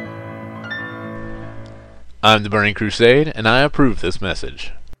 I'm the Burning Crusade, and I approve this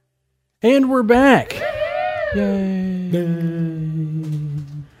message. And we're back! Yay!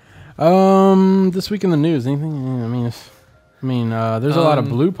 This week in the news, anything? There's a lot of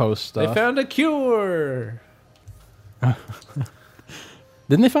Blue Post stuff. They found a cure.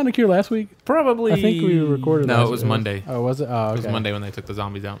 Didn't they find a cure last week? Probably. I think we recorded. No, last it was week. Monday. Oh, was it? Oh, okay. It was Monday when they took the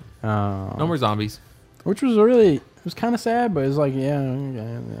zombies out. Oh. No more zombies. Which was it was kind of sad, but it's like, yeah,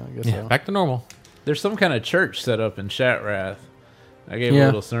 I guess so. Back to normal. There's some kind of church set up in Shatrath. I gave a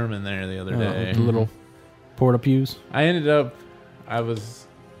little sermon there the other day. With the little porta pews. I ended up, I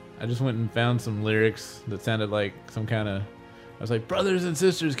just went and found some lyrics that sounded like some kind of, I was like, brothers and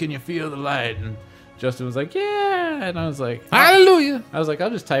sisters, can you feel the light? And Justin was like, yeah. And I was like, Hallelujah. I was like,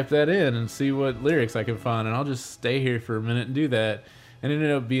 I'll just type that in and see what lyrics I can find. And I'll just stay here for a minute and do that. And it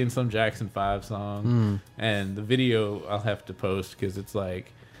ended up being some Jackson 5 song. And the video I'll have to post because it's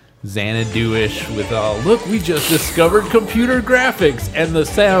like Xanadu-ish with all, look, we just discovered computer graphics. And the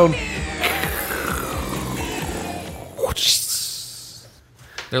sound.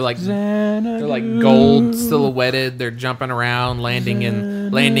 They're like gold silhouetted. They're jumping around, landing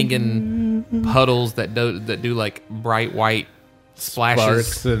in puddles that do like bright white splashes.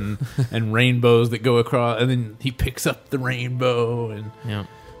 Sparks and rainbows that go across, and then he picks up the rainbow, and Yeah.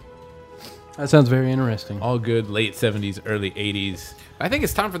 That sounds very interesting. all good late 70s, early 80s. I think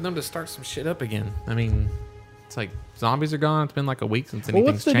it's time for them to start some shit up again. I mean, it's like zombies are gone. It's been like a week since Well,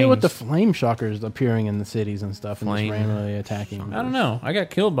 anything's what's the changed. deal with the flame shockers appearing in the cities and stuff and just Flame. randomly attacking? I don't know. I got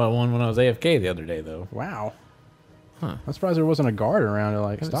killed by one when I was AFK the other day, though. Wow. Huh. I'm surprised there wasn't a guard around to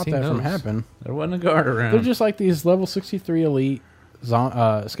Haven't stop seen that from those. happening. There wasn't a guard around. They're just like these level 63 elite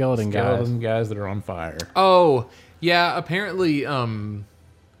skeleton guys. guys that are on fire. Oh, yeah. Apparently,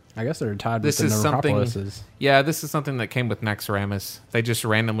 I guess they're tied This with the is something- necropolises. yeah, this is something that came with Naxxramas. They just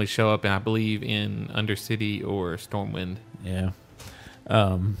randomly show up, and I believe in Undercity or Stormwind. Yeah.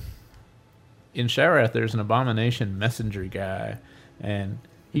 In Sharath, there's an abomination messenger guy, and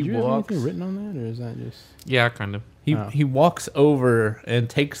he Did you have walks. anything written on that, or is that just... Yeah, kind of. He walks over and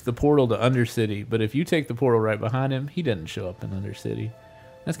takes the portal to Undercity, but if you take the portal right behind him, he doesn't show up in Undercity.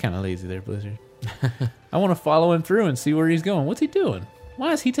 That's kind of lazy there, Blizzard. I want to follow him through and see where he's going. What's he doing?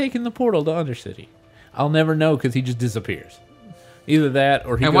 Why is he taking the portal to Undercity? I'll never know because he just disappears. Either that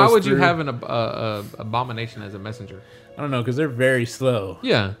or he And goes why would you through- have an abomination as a messenger? I don't know, because they're very slow.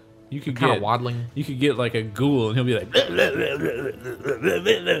 Yeah, You could kind of get waddling. You could get like a ghoul, and he'll be like,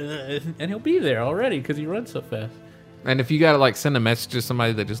 and he'll be there already because he runs so fast. And if you gotta like send a message to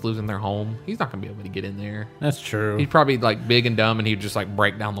somebody that just lives in their home, he's not gonna be able to get in there. That's true. He's probably like big and dumb, and he'd just like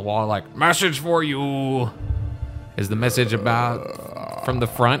break down the wall, like message for you. Is the message about from the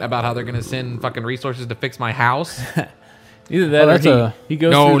front about how they're gonna send fucking resources to fix my house? Either that that's or he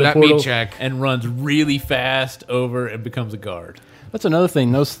goes No, through the let me portal check. and runs really fast over and becomes a guard. That's another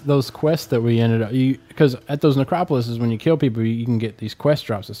thing. Those quests that we ended up... Because at those necropolises, when you kill people, you can get these quest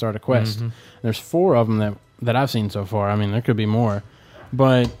drops that start a quest. Mm-hmm. There's 4 of them that I've seen so far. I mean, there could be more.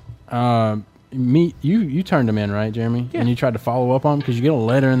 But you turned them in, right, Jeremy? Yeah. And you tried to follow up on them because you get a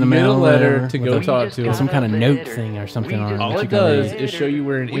letter in the You get mail. a or letter whatever to with go a- talk to with him. some kind of note thing or something on it. All that you it can does read. is show you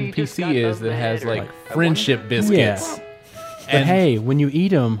where an NPC is that has like friendship biscuits. Yeah. But hey, when you eat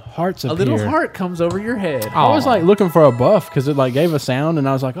them, hearts A appear. little heart comes over your head. I was like looking for a buff because it like gave a sound, and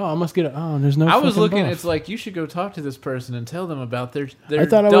I was like, "Oh, I must get it." Oh, there's no. I was fucking looking. buff. It's like you should go talk to this person and tell them about their I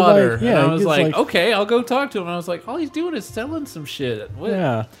thought I would, daughter. like- yeah, and I it was gets, like, like- okay, I'll go talk to him. And I was like, all he's doing is selling some shit. What?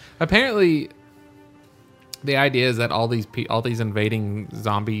 yeah. Apparently, the idea is that all these invading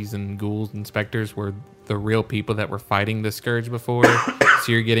zombies and ghouls and specters were the real people that were fighting the scourge before.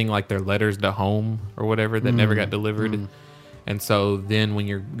 So you're getting like their letters to home or whatever that never got delivered. And so then when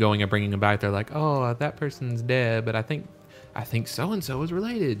you're going and bringing them back, they're like, oh, that person's dead, but I think so and so is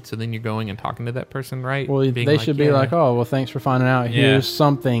related. So then you're going and talking to that person, right? Well, Being they should be yeah. like, "Oh, well, thanks for finding out. Yeah. Here's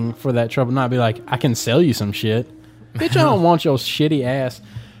something for that trouble." Not be like, "I can sell you some shit." Bitch, I don't want your shitty ass.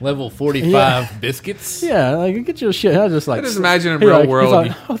 Level 45 biscuits. Yeah, like get your shit. I just like I just imagine in he real like- he's world.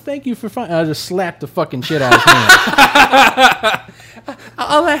 like, "Oh, thank you for finding." I just slapped the fucking shit out of his hand.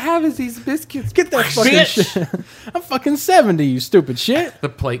 all I have is these biscuits. Get that fucking shit. I'm fucking 70, you stupid shit. The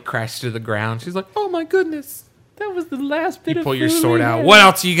plate crashed to the ground. She's like, oh my goodness. That was the last bit You of pull your food sword we out. had. What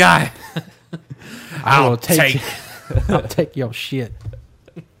else you got? I will I'll take. I'll take your shit.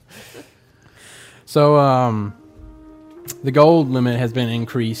 So, the gold limit has been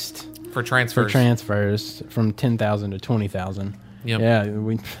increased For for transfers. transfers from 10,000 to 20,000. Yep. Yeah,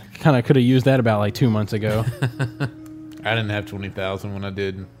 we kind of could have used that about like 2 months ago. I didn't have 20,000 when I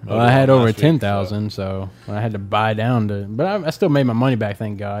did. Well, I had Motorhome over last week, 10,000, so I had to buy down to. But I still made my money back,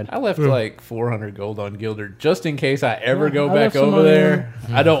 thank God. I left like 400 gold on Gilder just in case I ever Yeah, go I back left some over money there.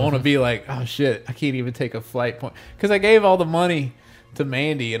 I don't want to be like, oh shit, I can't even take a flight point because I gave all the money to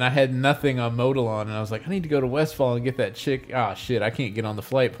Mandy, and I had nothing on Modalon, and I was like, I need to go to Westfall and get that chick. Oh shit, I can't get on the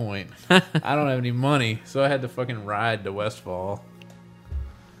flight point. I don't have any money, so I had to fucking ride to Westfall.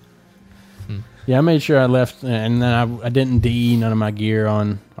 Yeah, I made sure I left, and then I didn't DE none of my gear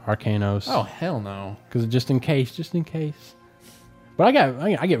on Arcanos. Oh hell no! Because just in case. But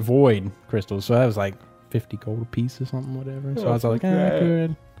I get void crystals, so that was like 50 gold a piece or something, whatever. So I was like,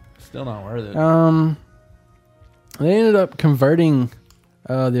 good. Still not worth it. They ended up converting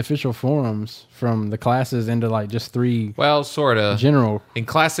the official forums from the classes into like just 3 Well, sort of. general. In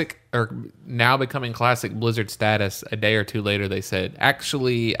classic, or now becoming classic Blizzard status, a day or two later, they said,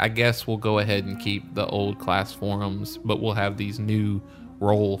 actually, I guess we'll go ahead and keep the old class forums, but we'll have these new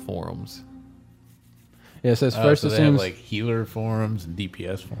role forums. Yeah, it says So first it they seems have like healer forums and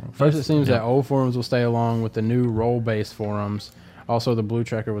DPS forums. first it seems that old forums will stay along with the new role-based forums. Also, the blue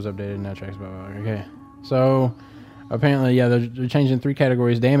tracker was updated and now tracks blah, blah, blah. Okay, so apparently, yeah, they're changing 3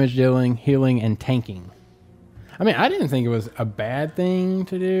 categories: damage dealing, healing, and tanking. I mean, I didn't think it was a bad thing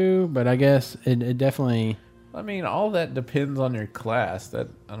to do, but I guess it definitely. I mean, all that depends on your class. That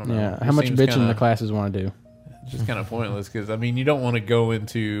I don't know. Yeah, It how much seems bitching kinda- the classes want to do. Just kind of pointless because I mean, you don't want to go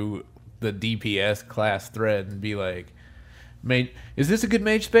into the DPS class thread and be like, "Mage, is this a good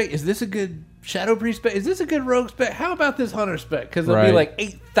mage spec? Is this a good shadow priest spec? Is this a good rogue spec? How about this hunter spec?" Because there'll be Right. like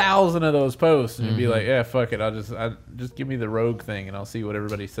 8,000 of those posts, and you'd be like, "Yeah, fuck it. I just give me the rogue thing, and I'll see what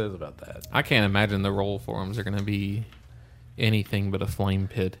everybody says about that." I can't imagine the role forums are going to be anything but a flame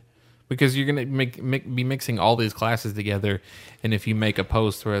pit. Because you're going to be mixing all these classes together, and if you make a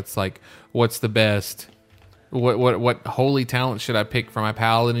post where it's like, what's the best... What holy talent should I pick for my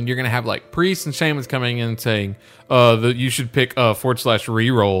paladin? And you're gonna have like priests and shamans coming in and saying, that you should pick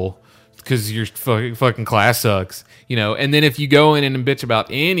 /reroll because your fucking class sucks, you know. And then if you go in and bitch about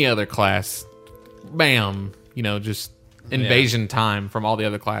any other class, bam, you know, just invasion time from all the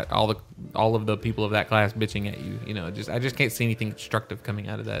other class, all of the people of that class bitching at you, you know. I just can't see anything constructive coming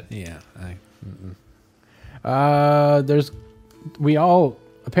out of that. Yeah. We all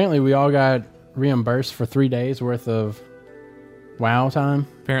got reimbursed for 3 days worth of WoW time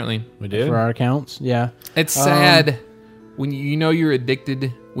Apparently, We did. for our accounts. Yeah, it's sad when you know you're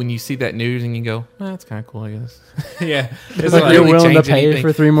addicted when you see that news and you go, that's kind of cool, I guess. Yeah. It's like not you're really willing to change pay anything.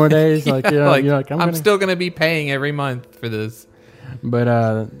 for 3 more days. Like, you're like I'm gonna, still gonna be paying every month for this.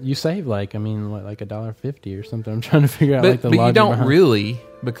 But you save like $1.50 or something. I'm trying to figure out like the But you logic don't behind. really,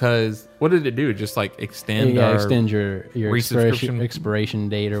 because what did it do? Just like extend our... extend your resubscription. expiration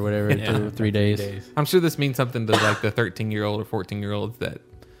date or whatever to 3 days. I'm sure this means something to like the 13-year-old or 14-year-olds that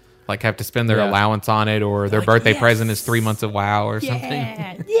like have to spend their Yeah. allowance on it, or their birthday present is 3 months of WoW or something.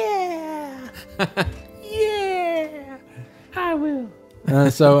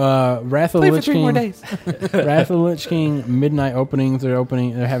 Wrath of the Lich King. Wrath of the Lich King midnight openings. They're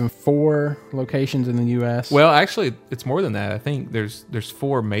having 4 locations in the U.S. Well, actually, it's more than that. I think there's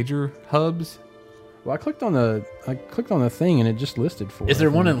 4 major hubs. Well, I clicked on the thing and it just listed 4. Is there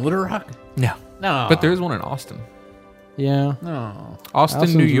one in Little Rock? No. No. But there's one in Austin. Yeah, No. Austin,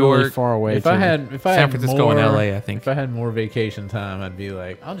 Austin's New really York. far away. If I had San Francisco more, and LA, I think. If I had more vacation time, I'd be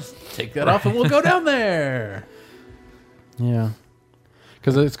like, I'll just take that off and we'll go down there. yeah,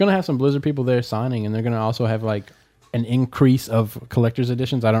 because it's gonna have some Blizzard people there signing, and they're gonna also have like an increase of collector's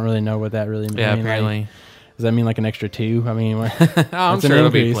editions. I don't really know what that really means. Yeah, Like, apparently. does that mean like an extra 2? I mean, I'm That's an sure it'll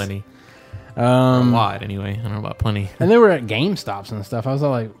be increase. plenty. A lot, anyway. I don't know about plenty. and they were at GameStops and stuff. I was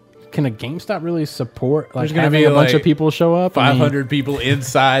all like, can a GameStop really support like There's gonna having be, a bunch like, of people show up? I mean, 500 people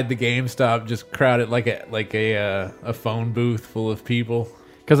inside the GameStop, just crowded like a phone booth full of people.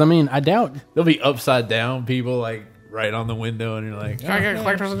 Because I mean, I doubt. There'll be upside down people like right on the window, and you're like, Can I get a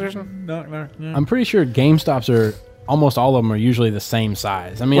collector's edition? knock, knock, knock. I'm pretty sure GameStops are almost all of them are usually the same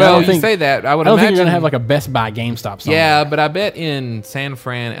size. I mean, I Well, don't you think say that. I would I don't imagine think you're gonna have like a Best Buy GameStop. Somewhere. Yeah, but I bet in San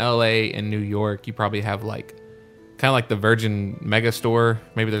Fran, LA, and New York, you probably have like kind of like the Virgin Mega Store.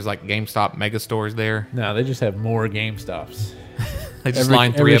 Maybe there's like GameStop Mega Stores there. No, they just have more GameStops. They just Every-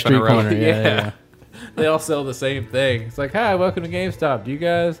 line 3 every up in a street row. corner, yeah. They all sell the same thing. It's like, hi, welcome to GameStop. Do you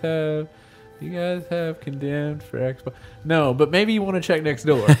guys have Condemned for Xbox? No, but maybe you want to check next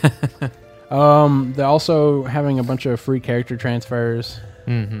door. They're also having a bunch of free character transfers.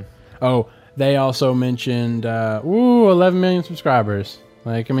 Mm-hmm. Oh, they also mentioned 11 million subscribers.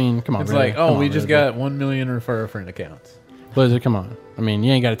 Like, I mean, come on. It's really. like, oh, Come we on, just Blizzard. got 1 million refer a friend accounts. Blizzard. Come on. I mean,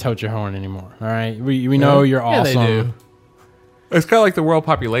 you ain't got to tote your horn anymore. All right, we know you're Yeah, awesome. they do. It's kind of like the world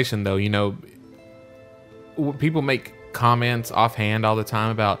population, though. You know, people make comments offhand all the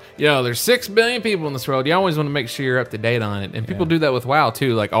time about, there's 6 billion people in this world. You always want to make sure you're up to date on it. And people do that with WoW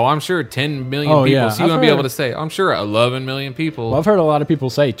too. Like, I'm sure 10 million people. yeah. So you want to be able to say, I'm sure 11 million people. Well, I've heard a lot of people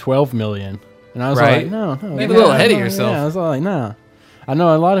say 12 million. And I was Right. like, no. Maybe a little ahead of yourself. Yeah, I was like, nah. I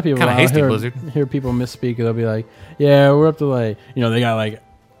know a lot of people. Kinda hasty, Blizzard. Hear people misspeak. They'll be like, yeah, we're up to like, they got like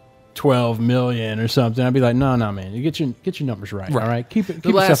 12 million or something. I'd be like, no, man. You get your numbers right. Right. All right. Keep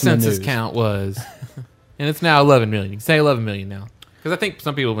The last yourself in the census news. count was, and it's now 11 million. You can say 11 million now. Because I think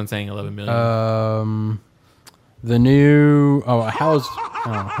some people have been saying 11 million. The new Hallows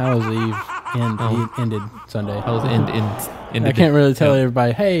Eve ended Sunday. I can't really tell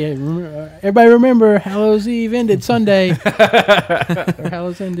everybody. Hey, everybody remember Hallows Eve ended Sunday. Or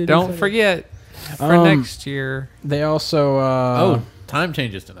Hallows ended. Don't Sunday. forget for next year. They also. Time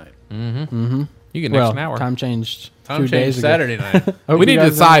changes tonight. You get an extra hour. Time changed. Time 2 days changed ago. Saturday night. Hope We you need to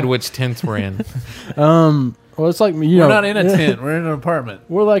guys decide which tents we're in. Well, it's like We're not in a tent. We're in an apartment.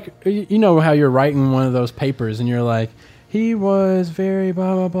 We're like, you know how you're writing one of those papers and you're like, he was very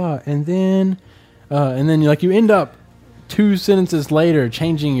blah blah blah, and then you end up 2 sentences later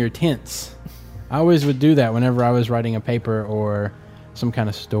changing your tense. I always would do that whenever I was writing a paper or some kind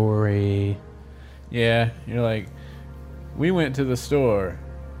of story. Yeah, you're like, we went to the store.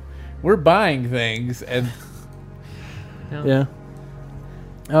 We're buying things, and Yeah.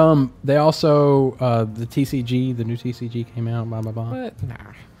 They also the TCG, the new TCG came out. Blah blah blah. But, nah.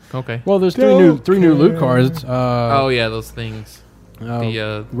 Okay. Well, there's three new loot cards. Oh, yeah, those things.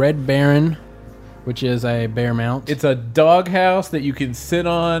 Red Baron, which is a bear mount. it's a doghouse that you can sit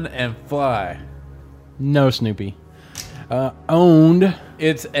on and fly. No Snoopy. Owned.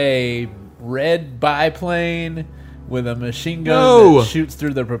 It's a red biplane with a machine gun No. that shoots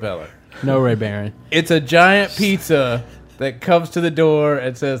through the propeller. No Red Baron. It's a giant pizza that comes to the door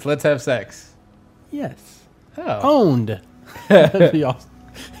and says, "Let's have sex." Yes. Oh, Owned. That'd be awesome.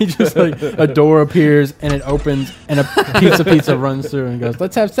 He just like a door appears and it opens and a pizza runs through and goes,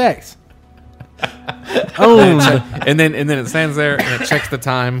 "Let's have sex." Owned. And then it stands there and it checks the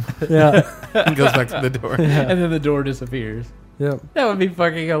time Yeah. and goes back to the door. and then the door disappears. Yep. That would be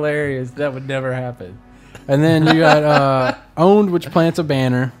fucking hilarious. That would never happen. And then you got Owned, which plants a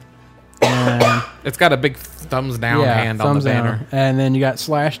banner. And It's got a big thumbs down hand on the thumbs down. banner. And then you got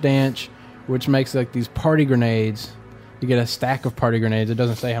Slash Dance, which makes like these party grenades. You get a stack of party grenades. It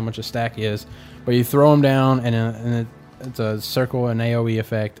doesn't say how much a stack is, but you throw them down, and it's a circle and AOE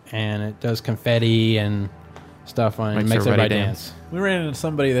effect, and it does confetti and stuff on it. It makes everybody dance. We ran into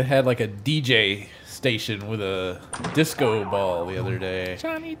somebody that had like a DJ station with a disco ball the other day.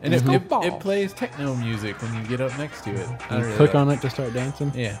 Johnny And it plays techno music when you get up next to it. I You really click like on it to start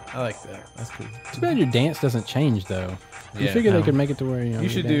dancing. Yeah, I like that. That's cool. Too bad your dance doesn't change though. You Yeah, figure they no. could make it to where You your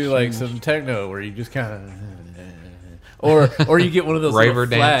should dance do like changes. some techno where you just kind of, or you get one of those Raver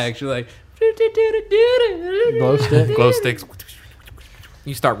little dance. flags. You're like, glow stick. Glow sticks.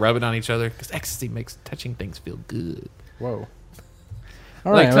 You start rubbing on each other because ecstasy makes touching things feel good. Whoa.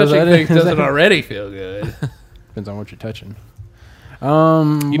 All like right, well, touching that things is- doesn't already feel good. Depends on what you're touching. You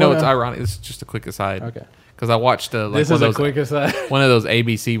know, what it's else? ironic. It's just a quick aside. Okay. Because I watched like This one is of a those quick aside. one of those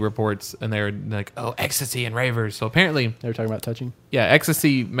ABC reports, and they were like, "Oh, ecstasy and ravers." So apparently, They were talking about touching. yeah,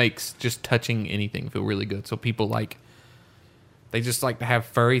 ecstasy makes just touching anything feel really good. So people they just like to have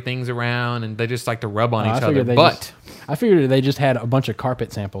furry things around, and they just like to rub on Oh, I each other. figured they But I figured they just had a bunch of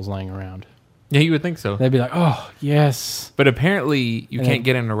carpet samples laying around. yeah, you would think so. They'd be like, "Oh, yes." But apparently, you And can't then-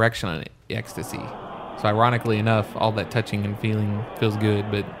 get an erection on ecstasy. So ironically enough, all that touching and feeling feels good,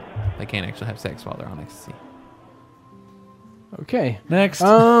 but they can't actually have sex while they're on ecstasy. Okay. Next.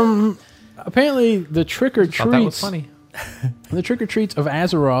 Apparently, the trick or Thought that was treats, funny. the trick or treats of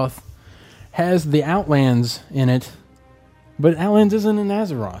Azeroth, has the Outlands in it, but Outlands isn't in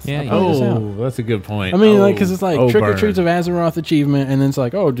Azeroth. Yeah, I yeah. found this out. Oh, that's a good point. I mean, like, because it's like trick or burn. treats of Azeroth achievement, and then it's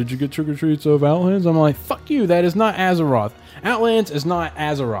like, oh, did you get trick or treats of Outlands? I'm like, fuck you, that is not Azeroth. Outlands is not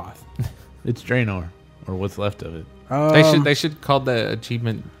Azeroth. It's Draenor, or what's left of it. They should call the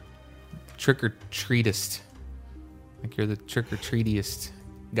achievement trick or treatist. Like you're the trick or treatiest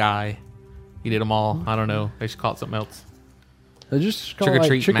guy. You did them all. I don't know. They should call it something else. They just call Trick or it like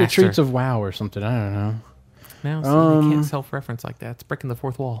treat trick or master. treats of WoW or something. I don't know. No, so they can't self-reference like that. It's breaking the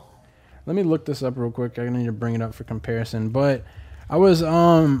fourth wall. Let me look this up real quick. I need to bring it up for comparison. But I was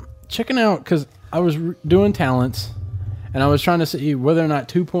checking out because I was doing talents, and I was trying to see whether or not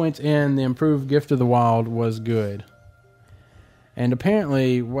 2 points in the improved Gift of the Wild was good. And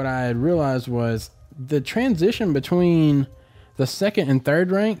apparently, what I had realized was the transition between the second and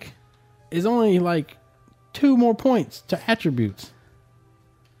third rank is only like 2 more points to attributes.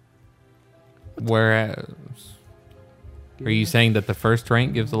 Whereas Are you saying that the first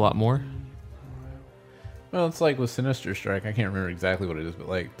rank gives a lot more? Well, it's like with Sinister Strike. I can't remember exactly what it is, but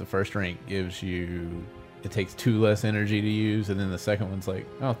like the first rank gives you, it takes 2 less energy to use, and then the second one's like,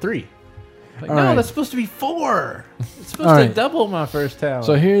 3. Like, All no, right. that's supposed to be 4. It's supposed All to right. double my first talent.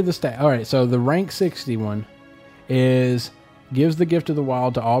 So here are the stats. All right, so the rank 60 one is gives the gift of the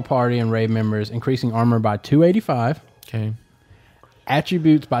wild to all party and raid members, increasing armor by 285, Okay.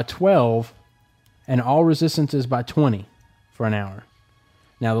 attributes by 12, and all resistances by 20 for an hour.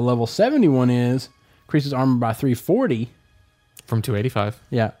 Now the level 71 is increases armor by 340. From 285.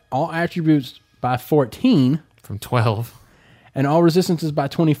 Yeah, all attributes by 14, From 12. and all resistances by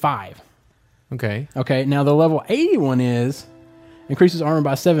 25. Okay. Okay, now the level 81 is increases armor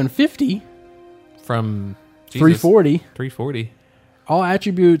by 750, From 340, 340. all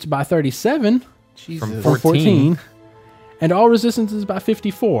attributes by 37, Jesus. From from 14. 14, and all resistances by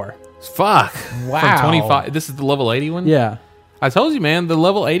 54. Fuck. Wow. From 25. This is the level 80 one? Yeah. I told you, man, the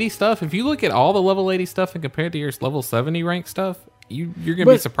level 80 stuff, if you look at all the level 80 stuff and compare it to your level 70 rank stuff, you're going to be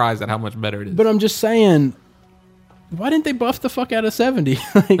But- surprised at how much better it is. But I'm just saying, why didn't they buff the fuck out of 70?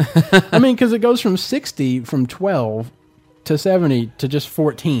 Like, I mean, because it goes from 60, from 12 to 70 to just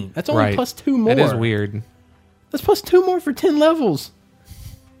 14. That's only Right. plus 2 more. It is weird. That's plus 2 more for 10 levels.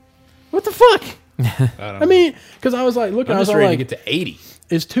 What the fuck? I mean, because I was like, looking, I'm I was just all ready like, to get to 80.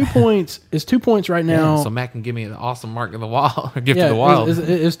 is 2 points? Is 2 points right now? So Matt can give me the awesome mark of the wild, or gift yeah, of the wild.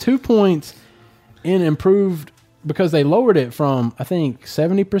 is 2 points in improved because they lowered it from I think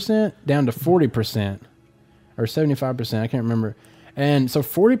 70% down to 40% or 75%. I can't remember. And so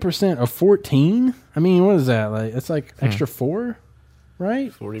 40% of 14. I mean, what is that like? It's like extra 4,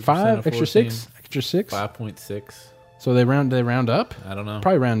 right? 40% 5 of extra 14. 6, extra 6. 5.6. So they round up. I don't know.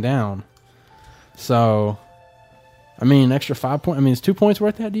 Probably round down. So, I mean, extra 5 points. I mean, is 2 points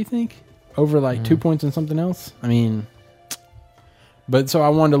worth that? Do you think over like 2 points and something else? I mean, but so I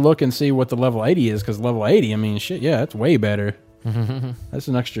wanted to look and see what the level 80 is because level 80. I mean, shit, yeah, that's way better. That's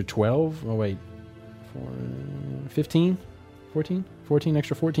an extra 12. Oh wait, 15, 14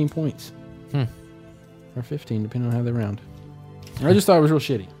 extra 14 points, or 15 depending on how they round. I just thought it was real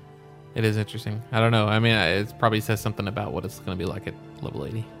shitty. It is interesting. I don't know. I mean, it probably says something about what it's going to be like at level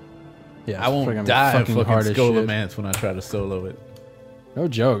 80. Yeah, I it's won't freaking die of fucking hard as shit. Skullomance when I try to solo it. No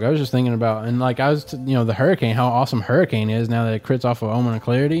joke. I was just thinking about, and like I was, the Hurricane, how awesome Hurricane is now that it crits off of Omen of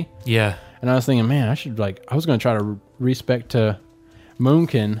Clarity. Yeah. And I was thinking, man, I was going to try to respec to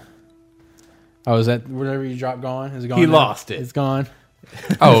Moonkin. Oh, is that whatever you dropped gone? Is it gone? He now? lost it. It's gone.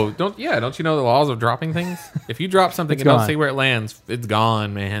 Oh, don't you know the laws of dropping things? If you drop something It's and don't gone. see where it lands, it's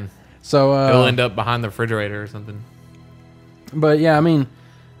gone, man. So, It'll end up behind the refrigerator or something. but yeah, I mean,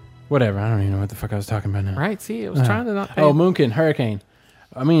 whatever. I don't even know what the fuck I was talking about now. Right? See, it was trying to not pay. Oh, Moonkin, Hurricane.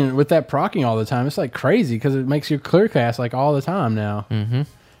 I mean, with that proccing all the time, it's like crazy because it makes you clear cast like all the time now. Mm-hmm.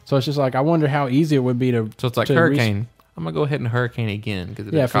 So it's just like, I wonder how easy it would be to. So it's like to Hurricane. I'm going to go ahead and Hurricane again because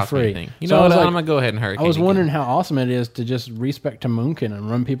it Yeah, didn't for cost me free. anything. You So know I what? was like- I'm going to go ahead and Hurricane I was again. wondering how awesome it is to just respec to Moonkin and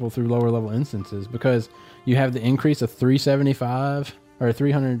run people through lower level instances because you have the increase of 375 or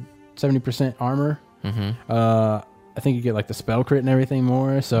 370% armor. Mm-hmm. I think you get like the spell crit and everything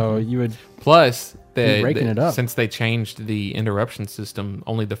more. So you would Plus, You're raking it up. since they changed the interruption system,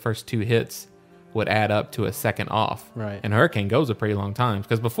 only the first 2 hits would add up to a second off. Right. And Hurricane goes a pretty long time.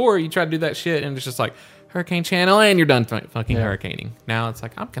 Because before, you try to do that shit and it's just like, Hurricane channel and you're done fucking Yeah. hurricaning. Now it's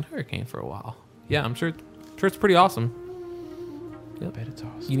like, I'm going to Hurricane for a while. Yeah, I'm sure it's pretty awesome. I bet it's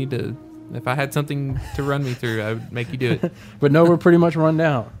awesome. You need to, if I had something to run me through, I would make you do it. But no, we're pretty much run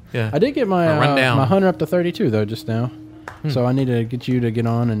down. Yeah. I did get my Run down. my hunter up to 32 though just now. So I need to get you to get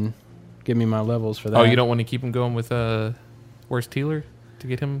on and give me my levels for that. Oh, you don't want to keep him going with Worst Healer to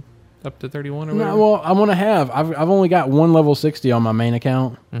get him up to 31 or whatever? No, well, I want to have. I've only got 1 level 60 on my main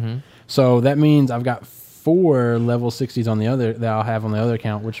account. Mm-hmm. So that means I've got 4 level 60s on the other that I'll have on the other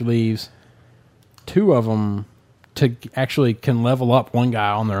account, which leaves 2 of them to actually can level up one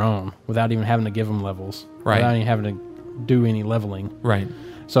guy on their own without even having to give them levels. Right. Without even having to do any leveling. Right.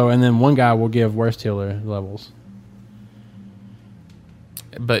 So, and then one guy will give Worst Healer levels.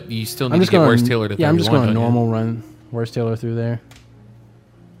 But you still I'm need to just get going. Worst Healer to 31. Yeah, I'm just going to don't you? normal run Worst Healer through there.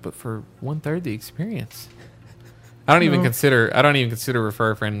 But for 1/3 the experience. I don't even consider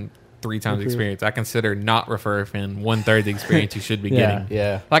refer a friend 3 times Okay. experience. I consider not refer a friend 1/3 the experience you should be Yeah. getting.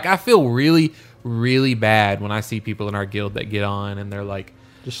 Yeah. Like I feel really, really bad when I see people in our guild that get on and they're like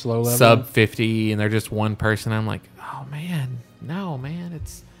Just slow level. sub 50 and they're just one person. I'm like, oh man, no man,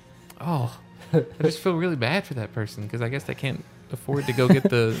 I just feel really bad for that person because I guess they can't afford to go get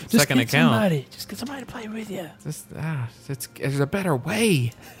the Just second get account. Somebody. Just get somebody to play with you. There's a better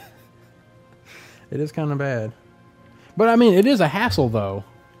way. It is kind of bad. But I mean, it is a hassle though,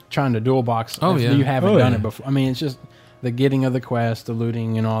 trying to dual box. Oh, if yeah. you haven't Oh, done yeah. it before. I mean, it's just the getting of the quest, the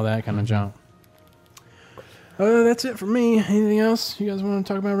looting, and all that kind of junk. That's it for me. Anything else you guys want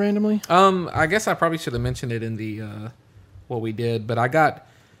to talk about randomly? I guess I probably should have mentioned it in the what we did, but I got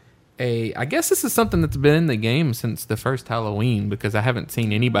I guess this is something that's been in the game since the first Halloween because I haven't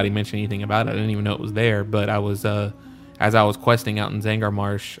seen anybody mention anything about it. I didn't even know it was there, but I was as I was questing out in Zangar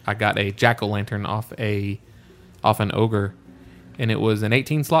Marsh, I got a jack-o'-lantern off an ogre, and it was an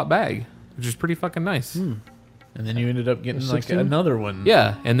 18 slot bag, which is pretty fucking nice. And then you ended up getting like 16? another one.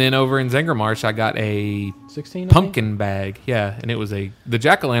 Yeah, and then over in Zangar Marsh, I got a 16. pumpkin bag. Yeah, and it was the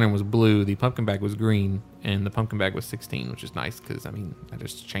jack-o'-lantern was blue, the pumpkin bag was green, and the pumpkin bag was 16, which is nice because I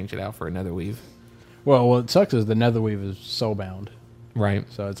just changed it out for a nether weave. Well, what sucks is the netherweave is soulbound, Right.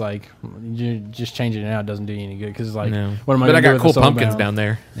 so it's like you just changing it out doesn't do you any good because it's like, No. what am I? But I gonna do got with cool the pumpkins soulbound? down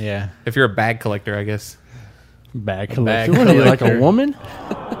there. Yeah. If you're a bag collector, I guess. Bag A collector. bag What are you, like a collector. woman?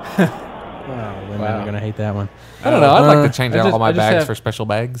 Wow, women are gonna hate that one. I don't know. I'd like to change I out just- all my I just bags have- for special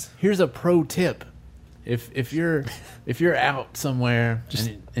bags. Here's a pro tip: if you're out somewhere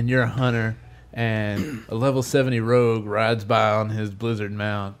and you're a hunter and a level 70 rogue rides by on his blizzard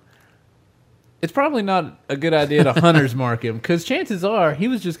mount, it's probably not a good idea to hunter's mark him because chances are he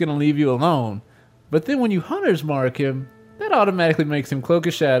was just going to leave you alone. But then when you hunter's mark him, that automatically makes him cloak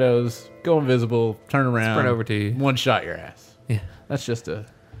of shadows, go invisible, turn around, Spread over to you. one shot your ass. Yeah. That's just a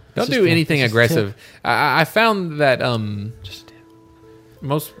Don't just do a- anything it's just a aggressive. I found that Just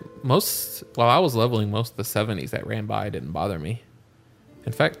most while I was leveling, most of the 70s that ran by didn't bother me.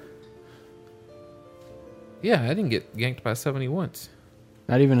 In fact, yeah, I didn't get yanked by 70 once.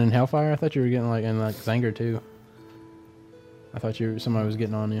 not even in Hellfire. I thought you were getting like in like Zanger too. I thought somebody was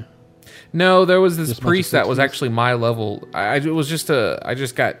getting on you. No, there was this Just a bunch of priest that was 60s? actually my level. I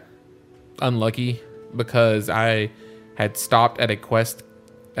just got unlucky because I had stopped at a quest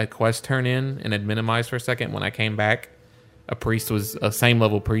turn in and had minimized for a second. When I came back, a same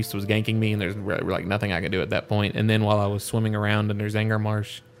level priest was ganking me, and there's like nothing I could do at that point. And then while I was swimming around under Zangar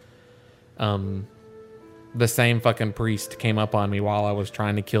Marsh, the same fucking priest came up on me while I was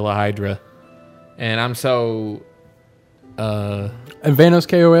trying to kill a Hydra, and I'm so. And Vanos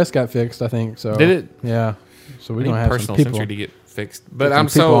KOS got fixed, I think. So Did it? Yeah. So we're I need gonna have personal some people. century to get fixed, but some I'm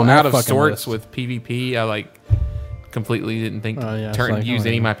people so on that out of fucking sorts list. with PvP. I like completely didn't think Oh, yeah, it's to like, use oh,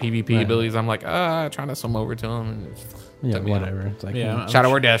 any of yeah. my PvP Right. abilities. I'm like, trying to swim over to him. And Yeah, took me out. whatever. It's like yeah.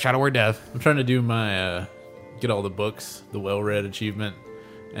 Shadow Word Death, Shadow Word Death. I'm trying to do my get all the books, the well-read achievement,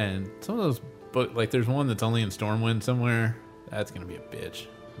 and some of those books, like there's one that's only in Stormwind somewhere. That's gonna be a bitch.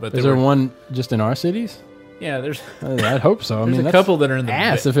 But Is there one just in our cities? Yeah, there's I'd hope so. I there's mean, a that's couple that are in the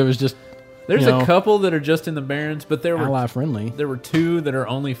ass if it was just there's you know, a couple that are just in the Barrens, but there ally were friendly. there were two that are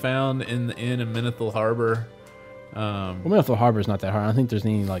only found in the inn in Menethil Harbor. Well, Menethil Harbor is not that hard. I think there's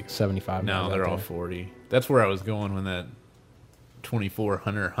any like 75. No, guys they're out all there. 40. That's where I was going when that 24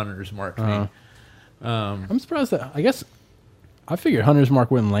 hunters marked Uh-huh. me. I'm surprised that. I guess I figured Hunter's Mark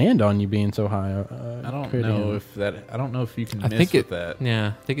wouldn't land on you being so high. I don't critical. know if that. I don't know if you can I miss think with it. that. Yeah,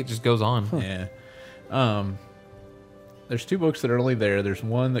 I think it just goes on. Yeah. There's two books that are only there. There's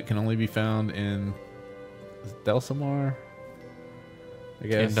one that can only be found in Delsamar. I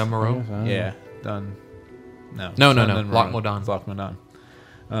guess. In Dummerow. I don't Yeah. Done. No. No, it's no, not no. Dunrow. Loch Modan. It's Loch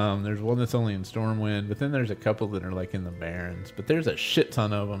Modan. There's one that's only in Stormwind, but then there's a couple that are like in the Barrens. But there's a shit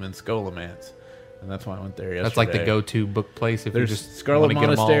ton of them in Scholomance, and that's why I went there yesterday. That's like the go-to book place if There's you just Scarlet want to get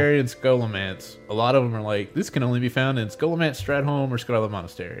them all. Monastery and Scholomance. A lot of them are like, this can only be found in Scholomance, Stratholme, or Scarlet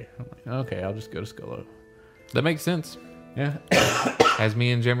Monastery. I'm like, okay, I'll just go to Skolo. That makes sense. Yeah. As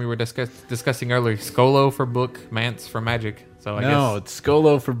me and Jeremy were discussing earlier, Skolo for book, Mance for magic. So I No, it's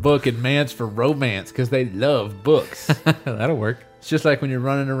Skolo for book and Mance for romance because they love books. guess that'll work. It's just like when you're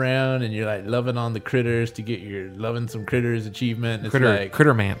running around and you're like loving on the critters to get your loving some critters achievement. It's like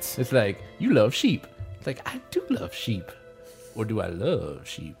Critter Mance. it's like you love sheep. It's like I do love sheep, or do I love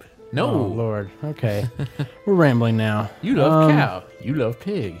sheep? No, Oh Lord. Okay, we're rambling now. you love cow. You love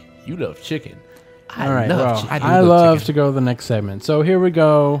pig. You love chicken. I All right. love Well, chicken. I love to go to the next segment. So here we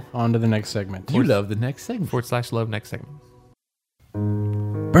go on to the next segment. You love the next segment. /love next segment.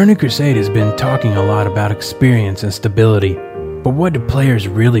 Burning Crusade has been talking a lot about experience and stability, but what do players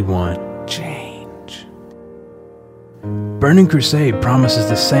really want? Change. Burning Crusade promises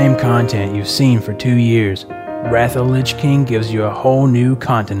the same content you've seen for 2 years. Wrath of the Lich King gives you a whole new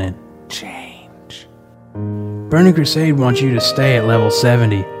continent. Change. Burning Crusade wants you to stay at level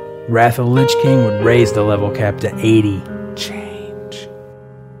 70. Wrath of the Lich King would raise the level cap to 80. Change.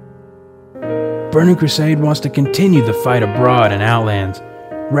 Burning Crusade wants to continue the fight abroad in Outlands.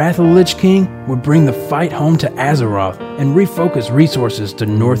 Wrath of the Lich King would bring the fight home to Azeroth and refocus resources to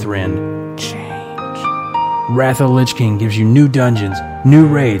Northrend. Change. Wrath of the Lich King gives you new dungeons, new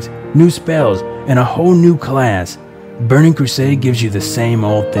raids, new spells, and a whole new class. Burning Crusade gives you the same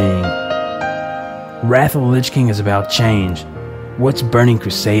old thing. Wrath of the Lich King is about change. What's Burning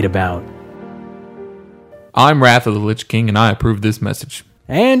Crusade about? I'm Wrath of the Lich King, and I approve this message.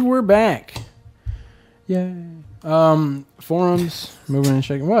 And we're back. Yay. Forums, moving and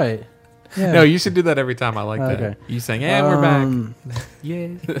shaking. What? Yeah. No, you should do that every time. I like that. Okay. You saying, "And we're back." Yeah.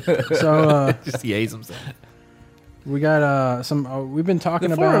 So, Just yays himself. we got some. We've been talking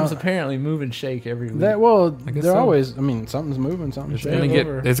The about forums apparently move and shake every week. that. Well, guess they're so. always. I mean, something's moving, something's It's gonna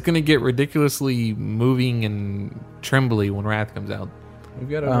shaking. get it's gonna get ridiculously moving and trembly when Wrath comes out. We've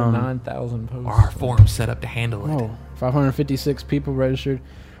got over 9,000 posts. Our forum's set up to handle it. Oh, 556 people registered.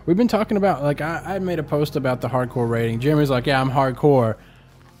 We've been talking about, like, I made a post about the hardcore rating. Jeremy's like, yeah, I'm hardcore,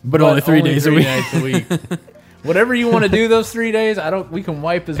 but only 3 days a week. nights a week. Whatever you want to do those 3 days, we can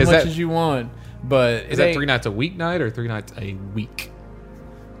wipe as Is much that- as you want. But Is that 3 nights a weeknight or 3 nights a week?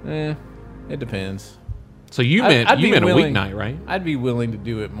 It depends. So you I'd meant be a willing- weeknight, right? I'd be willing to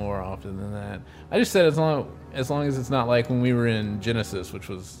do it more often than that. I just said as long as it's not like when we were in Genesis, which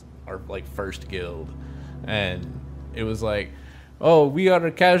was our first guild, and it was like, oh, we are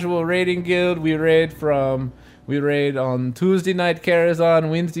a casual raiding guild. We raid on Tuesday night Karazhan,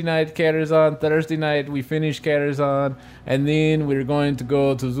 Wednesday night Karazhan, Thursday night we finish Karazhan, and then we're going to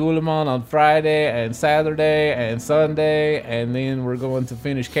go to Zulaman on Friday and Saturday and Sunday, and then we're going to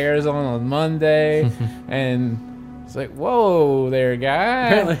finish Karazhan on Monday, and it's like, whoa there, guy.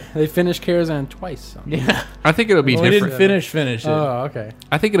 Apparently, they finished Karazhan twice. Yeah. I think it'll be Well, we different. didn't finish it. Oh, okay.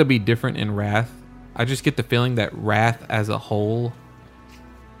 I think it'll be different in Wrath. I just get the feeling that Wrath as a whole,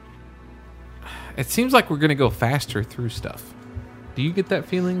 it seems like we're gonna go faster through stuff. Do you get that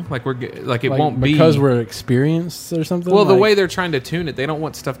feeling? Like it won't be because we're experienced or something. Well, the Like- way they're trying to tune it, they don't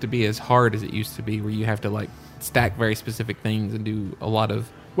want stuff to be as hard as it used to be, where you have to like stack very specific things and do a lot of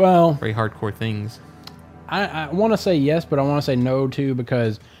Well, very hardcore things. I want to say yes, but I want to say no too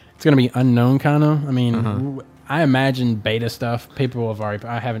because it's going to be unknown, kind of. I mean, Uh-huh. I imagine beta stuff. People have already.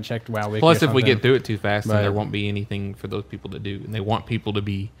 I haven't checked WoW Wiki. Plus, or if we something. get through it too fast, then But- there won't be anything for those people to do, and they want people to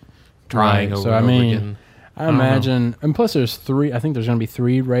be trying Right, over so, and I over mean, again. I don't know. imagine, and plus there's 3. I think there's going to be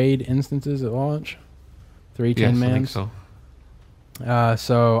 3 raid instances at launch. 3 Yes, I 10-mans. think so.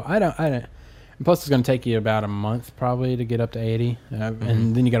 So I don't. And plus, it's going to take you about a month probably to get up to 80, Mm-hmm.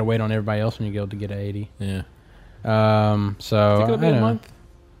 and then you got to wait on everybody else when you go to get to 80. Yeah. So Think it'll be I a don't know. month?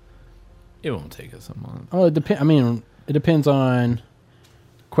 It won't take us a month. Oh, it depends. I mean, it depends on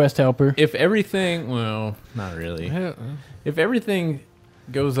Quest Helper. If everything, well, not really. Yeah. If everything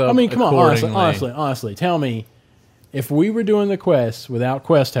goes up, I mean, come on, accordingly- honestly, tell me, if we were doing the quests without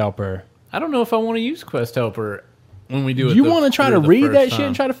Quest Helper, I don't know if I want to use Quest Helper when we do it. you want to try to through the read first that shit time.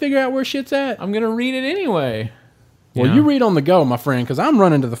 and try to figure out where shit's at? I'm gonna read it anyway. Well, you read on the go, my friend, because I'm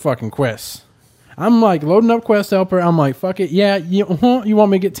running to the fucking quests. I'm like loading up Quest Helper. I'm like, fuck it, yeah. You want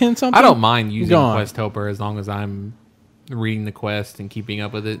me to get 10 something? I don't mind using Gone. Quest Helper as long as I'm reading the quest and keeping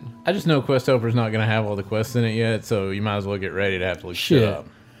up with it. I just know Quest Helper's not gonna have all the quests in it yet, so you might as well get ready to have to look shit Shit. up.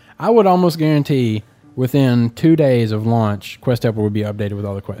 I would almost guarantee within 2 days of launch, Quest Helper would be updated with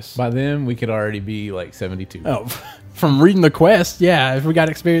all the quests. By then, we could already be like 72. Oh, from reading the quest, yeah. If we got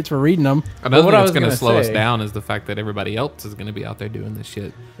experience for reading them, Another what thing I that's was going to gonna slow us say- down is the fact that everybody else is going to be out there doing this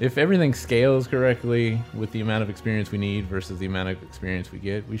shit. If everything scales correctly with the amount of experience we need versus the amount of experience we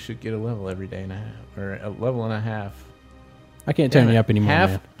get, we should get a level every day and a half, or a level and a half. I can't turn you up anymore. Half,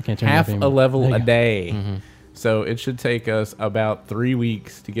 man. I can't turn you half up a anymore. level There a you go. day. Mm-hmm. So it should take us about 3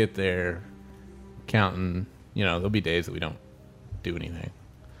 weeks to get there. Counting, there'll be days that we don't do anything,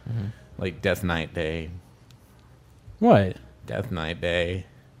 like Death Knight Day. What? Death Knight Day.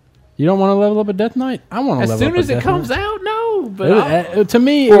 You don't want to level up a Death Knight? I want to As level up soon a as it Death comes Knight. out, no. But I'll- To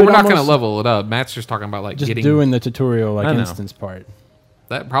me, Well, it would we're not going to almost- level it up. Matt's just talking about like just getting. doing the tutorial like I know. instance part.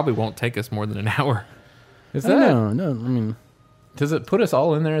 That probably won't take us more than an hour. is I that? don't know. No, I mean, Does it put us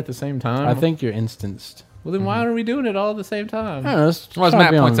all in there at the same time? I think you're instanced. Well, then why are we doing it all at the same time? I don't know. It's Well, as trying to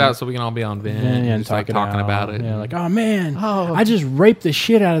Matt be points on- out, so we can all be on Vin yeah, and and just like talking about it. Yeah, like, oh man, Oh. I just raped the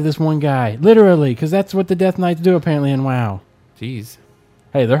shit out of this one guy, literally, because that's what the Death Knights do apparently in WoW. Jeez,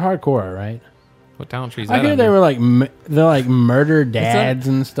 Hey, they're hardcore, right? what talent trees I that hear under? they were like they're like murder dads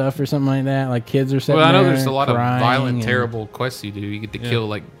and stuff or something like that. Like kids are sitting Well, I know there there's a lot of crying violent, and terrible quests you do. You get to kill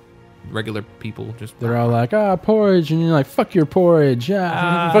like regular people. Just They're all like, porridge, and you're like, fuck your porridge.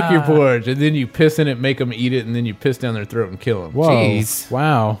 Fuck your porridge, and then you piss in it, make them eat it, and then you piss down their throat and kill them. Whoa. Jeez.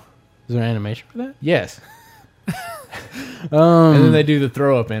 Wow. Is there an animation for that? Yes. And then they do the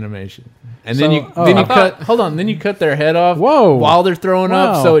throw up animation. And then you then you cut their head off Whoa. while they're throwing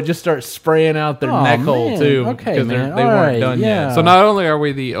Wow. up, so it just starts spraying out their Oh, neck hole man. too. Okay, because man. they All weren't right, done yeah. yet. So not only are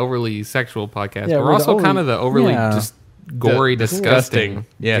we the overly sexual podcast, Yeah, but we're we're the also kind of the overly yeah. just gory, disgusting. disgusting.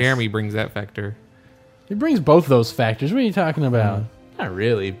 Yes. Jeremy brings that factor. It brings both those factors. What are you talking about? Not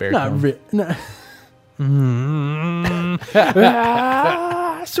really, Bear. Not Cone. no.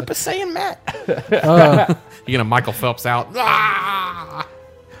 Super Saiyan Matt. You're gonna Michael Phelps out. Ah!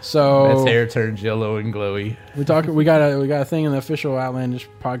 So His hair turns yellow and glowy. we got a thing in the official Outlandish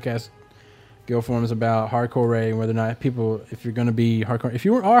podcast guild forums about hardcore rating, whether or not people, if you're going to be hardcore, if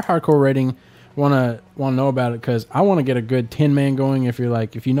you are hardcore rating, want to know about it, because I want to get a good 10-man going. If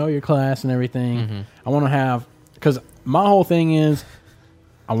you know your class and everything, I want to have, because my whole thing is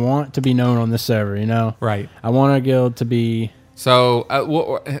I want to be known on this server. Right. I want our guild to be. So,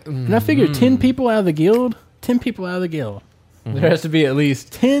 And I figured 10 people out of the guild. 10 people out of the guild. There has to be at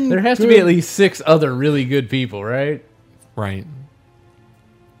least 10. There has to be at least 6 other really good people, right? right.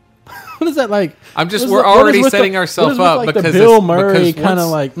 What is that like? We're already setting ourselves up like because the Bill it's- Murray because kind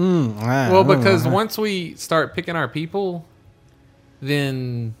of once- like. Well, because once we start picking our people,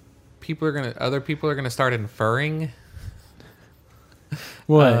 then other people are gonna start inferring.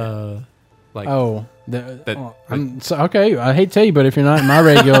 What? Like, Okay. I hate to tell you, but if you're not in my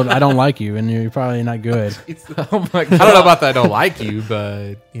raid guild, I don't like you, and you're probably not good. Oh my I don't know about that. I don't like you,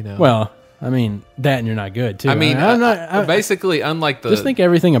 but Well, I mean that, and you're not good too. I mean, I'm not. basically, unlike the Just think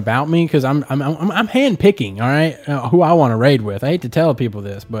everything about me, because I'm hand picking. All right, who I want to raid with. I hate to tell people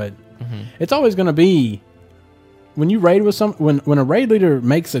this, but it's always going to be when you raid with when a raid leader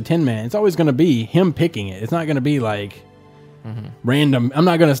makes a 10-man, it's always going to be him picking it. It's not going to be like random. I'm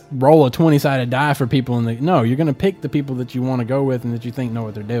not going to roll a 20-sided die for people. No, you're going to pick the people that you want to go with and that you think know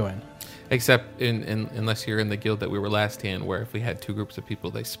what they're doing. except unless you're in the guild that we were last in, where if we had 2 groups of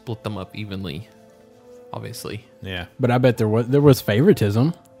people, they split them up evenly. Obviously, Yeah. But I bet there was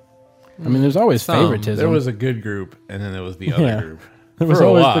favoritism. I mean, there's always Some. favoritism. There was a good group, and then there was the other Yeah. group. There was for a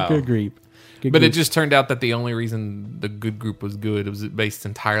always while. the good group. Good but it group. just turned out that the only reason the good group was good was based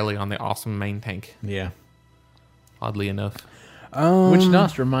entirely on the awesome main tank. Yeah. Oddly enough, Which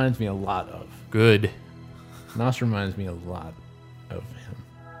Nos reminds me a lot of. good. Nos reminds me a lot of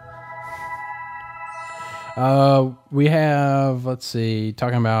him. We have, let's see,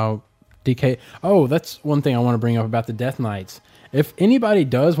 talking about DK. Oh, that's one thing I want to bring up about the Death Knights. If anybody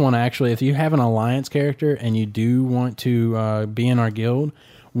does want to actually, if you have an alliance character and you do want to be in our guild,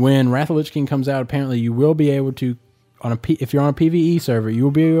 when Wrath of Lich King comes out, apparently you will be able to, if you're on a PvE server, you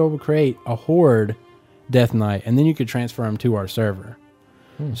will be able to create a Horde Death Knight, and then you could transfer them to our server.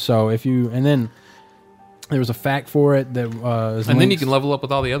 So if you, and then there was a fact for it that And then you can level up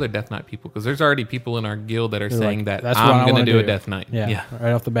with all the other Death Knight people, because there's already people in our guild that are saying like, that "That's what I I'm going wanna to do a do." Death Knight. Yeah,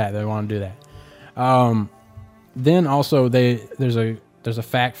 right off the bat, they want to do that. Then also there's a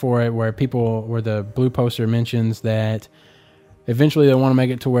fact for it where the blue poster mentions that eventually they want to make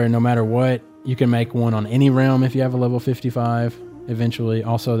it to where no matter what, you can make one on any realm if you have a level 55. Eventually,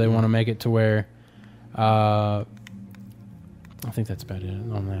 also they want to make it to where, I think that's about it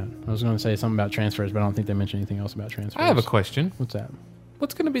on that. I was going to say something about transfers, but I don't think they mentioned anything else about transfers. I have a question. What's that?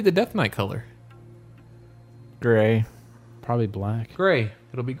 What's going to be the Death Knight color? Gray. Probably black. Gray.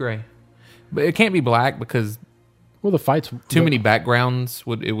 It'll be gray, but it can't be black because Well, the fights too many backgrounds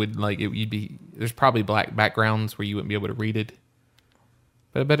you'd be. There's probably black backgrounds where you wouldn't be able to read it.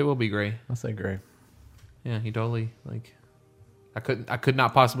 But I bet it will be gray. I'll say gray. Yeah, he totally I could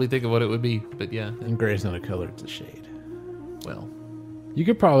not possibly think of what it would be, but yeah. And gray's not a color, it's a shade. Well, You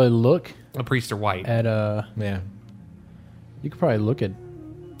could probably look a priest or white. at Yeah. You could probably look at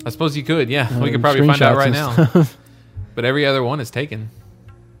I suppose you could. Yeah, we could probably find out screenshots right and now. But every other one is taken.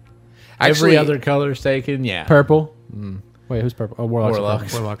 Every other color's taken, yeah. purple. Wait, who's purple? Oh, warlocks. are Warlock.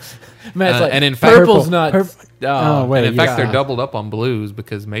 purple. Warlocks. Matt's like, and in fact, purple's not. Oh, wait. and in fact, yeah. they're doubled up on blues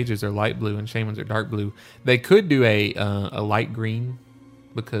because mages are light blue and shamans are dark blue. They could do a light green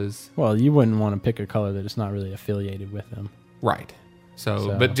because Well, you wouldn't want to pick a color that is not really affiliated with them. right.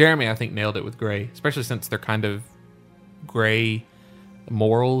 So, but Jeremy, I think, nailed it with gray, especially since they're kind of gray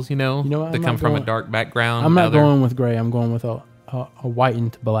morals. You know what, they I'm come not from a going- dark background. I'm not other- going with gray. I'm going with a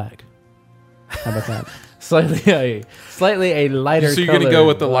whitened black. How about that? slightly a lighter. So you're gonna color. go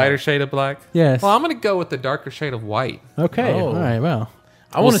with the lighter shade of black? Yes. Well, I'm gonna go with the darker shade of white. Okay. Oh. All right. Well,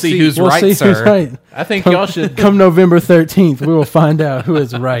 I We'll want to see see who's we'll right, see sir. who's right. I think y'all should. Come November 13th, we will find out who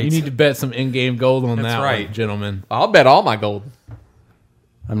is right. You need to bet some in-game gold on That's that, right. one, gentlemen. I'll bet all my gold.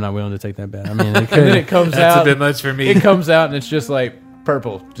 I'm not willing to take that bet. I mean, it And then could. it comes That's out. a bit much for me. It comes out and it's just like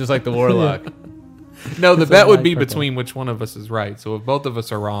purple, just like the warlock. No, the It's a bet would light be purple. between which one of us is right. So if both of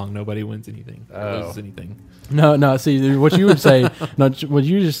us are wrong, nobody wins anything. Or Oh. loses anything. No. See, what you would say, what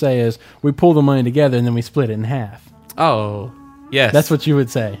you just say is we pull the money together and then we split it in half. Oh, yes. That's what you would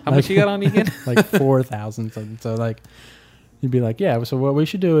say. How much you got on you again? Like 4,000 something. So like, you'd be like, yeah. So what we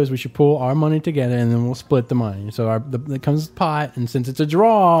should do is we should pull our money together and then we'll split the money. So it comes to the pot, and since it's a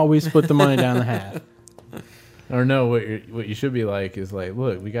draw, we split the money down to half. Or no, what you should be like is like,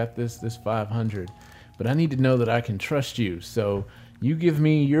 look, we got this 500, but I need to know that I can trust you. So you give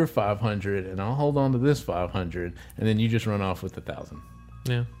me your 500, and I'll hold on to this 500, and then you just run off with 1,000.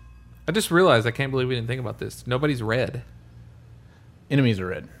 Yeah. I just realized I can't believe we didn't think about this. Nobody's red. Enemies are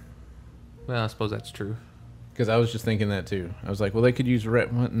red. Well, I suppose that's true. Because I was just thinking that too. I was like, well, they could use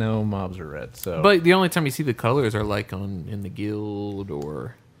red. What? No, mobs are red. So, But the only time you see the colors are like in the guild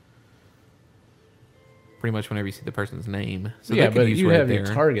or pretty much whenever you see the person's name. So yeah, they could but use you red have there.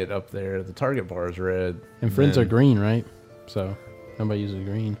 your target up there. The target bar is red. And friends then- are green, right? So nobody uses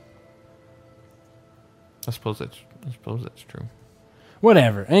green. I suppose that's true.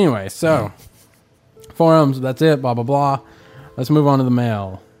 Whatever. Anyway, so forums. That's it. Blah blah blah. Let's move on to the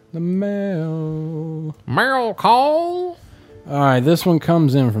mail. The mail. Meryl Call. All right, this one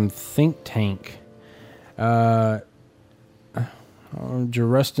comes in from Think Tank.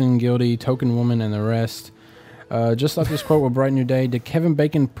 Jerustin, Guilty, Token Woman, and the rest. Just like this quote will brighten your day. Did Kevin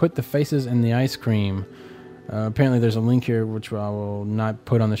Bacon put the faces in the ice cream? Apparently there's a link here, which I will not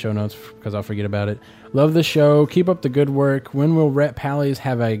put on the show notes because I'll forget about it. Love the show. Keep up the good work. When will Rhett Pallies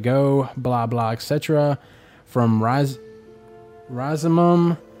have a go? Blah, blah, etc. From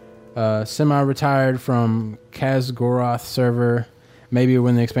Razamum, semi-retired from Kazgoroth server. Maybe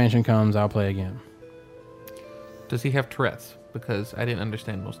when the expansion comes, I'll play again. Does he have Tourette's? Because I didn't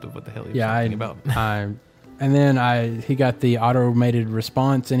understand most of what the hell he was Yeah, talking about. And then he got the automated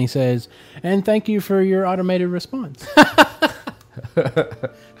response, and he says, "And thank you for your automated response."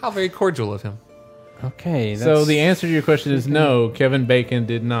 How very cordial of him. Okay, So the answer to your question is no. Kevin Bacon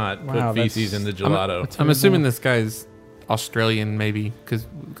did not Wow, put feces in the gelato. I'm assuming this guy's Australian, maybe, because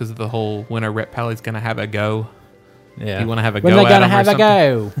of the whole when a Rhett Pally's going to have a go. Yeah. You want to have a when go they at gotta him or have a something?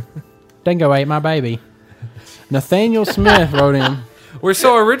 go, Dingo ate my baby. Nathaniel Smith wrote in. We're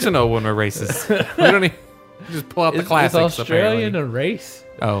so original when we're racist. We don't even just pull out the classics. Is Australian apparently. a race?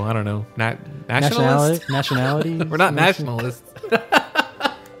 Oh, I don't know. Nationalist? Nationality. We're not nationalists.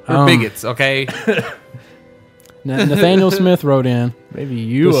 We're bigots, okay? Nathaniel Smith wrote in. Maybe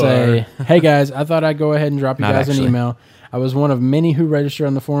you to are. say, hey guys, I thought I'd go ahead and drop you Not guys actually. an email. I was one of many who registered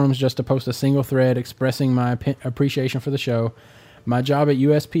on the forums just to post a single thread expressing my appreciation for the show. My job at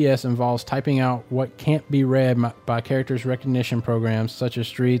USPS involves typing out what can't be read by characters recognition programs such as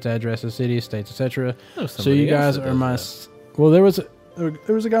streets, addresses, cities, states, etc. Oh, So you somebody else guys that are does my. that. Well, there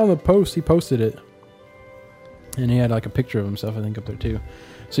was a guy on the post. He posted it, and he had like a picture of himself, I think, up there too.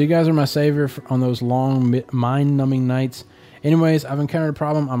 So you guys are my savior on those long, mind-numbing nights. Anyways, I've encountered a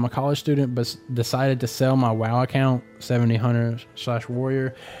problem. I'm a college student, but decided to sell my WoW account,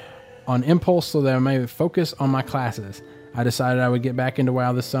 70hunter/warrior, on impulse so that I may focus on my classes. I decided I would get back into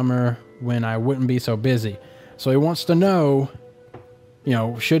WoW this summer when I wouldn't be so busy. So he wants to know,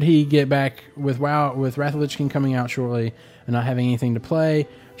 should he get back with WoW, with Wrath of the Lich King coming out shortly and not having anything to play?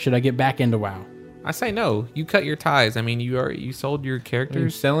 Should I get back into WoW? I say no. You cut your ties. I mean, you sold your You're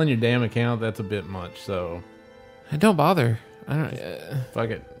characters. selling your damn account. That's a bit much. So Don't bother. I don't.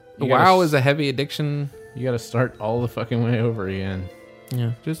 fuck it. WoW is a heavy addiction. You got to start all the fucking way over again.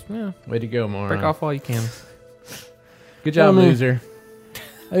 Yeah, just Way to go, Moron. break off while you can. Good job, Well, I mean- loser.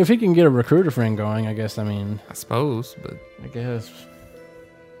 If he can get a recruiter friend going, I guess. I suppose, but I guess.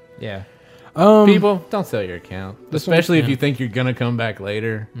 Yeah. Um, People, don't sell your account, This especially if yeah. you think you're gonna come back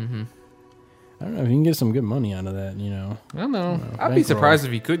later. I don't know if you can get some good money out of that. I don't know. I'd be Bankroll. surprised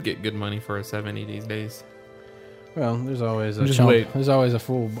if you could get good money for a 70 these days. Well, there's always a Just chump. wait. There's always a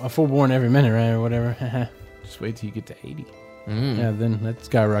fool born every minute, right, or whatever. Just wait till you get to 80. Yeah, then that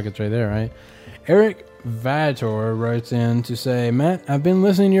skyrockets right there, right? Eric Viator writes in to say, Matt, I've been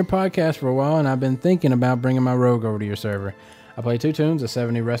listening to your podcast for a while, and I've been thinking about bringing my rogue over to your server. I play 2 tunes, a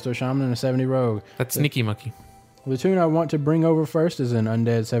 70 Resto Shaman and a 70 Rogue. That's Sneaky Monkey. The tune I want to bring over first is an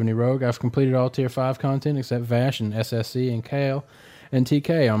Undead 70 Rogue. I've completed all Tier 5 content except Vash and SSC and Kale and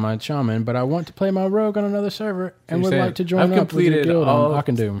TK on my Shaman, but I want to play my Rogue on another server and You're would saying, like to join I've up with your completed guild all- on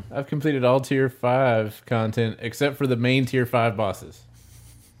Akandum. I've completed all tier 5 content except for the main tier 5 bosses.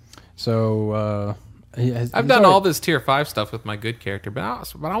 So, I've done all this tier 5 stuff with my good character, but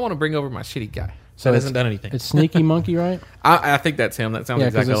I want to bring over my shitty guy. So That it's- hasn't done anything. It's Sneaky Monkey, right? I think that's him. That sounds Yeah,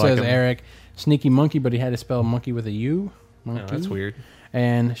 because exactly it like says him. Eric Sneaky Monkey, but he had to spell monkey with a U. No, Monkey. that's weird.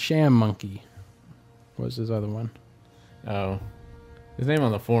 And Sham Monkey. was his other one. Oh, his name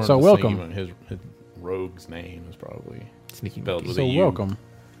on the forum. So is welcome. Sneaky Monkey. His rogue's name is probably Sneaky spelled Monkey. with So a U. welcome.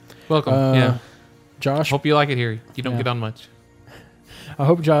 Welcome. Uh, Yeah. Josh. Hope you like it here. You don't Yeah. get on much. I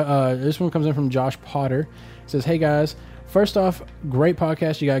hope this one comes in from Josh Potter. It says, "Hey guys, first off, great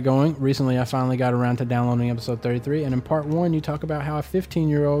podcast you got going. Recently, I finally got around to downloading episode 33, and in part 1, you talk about how a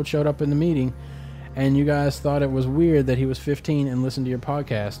 15-year-old showed up in the meeting, and you guys thought it was weird that he was 15 and listened to your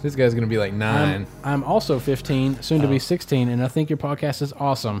podcast. This guy's gonna be like 9. I'm also 15, soon to be 16, and I think your podcast is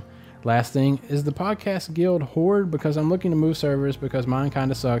awesome. Last thing, is the podcast guild Horde? Because I'm looking to move servers because mine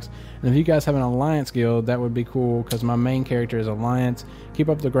kind of sucks. And if you guys have an Alliance guild, that would be cool because my main character is Alliance. Keep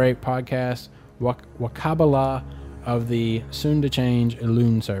up the great podcast, Wakabala of the soon-to-change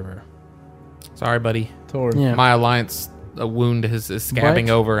Elune server." Sorry, buddy. Toward. Yeah. My alliance wound is scabbing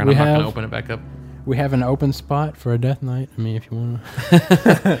But over, and we I'm not going have- to open it back up. We have an open spot for a death knight. I mean, if you want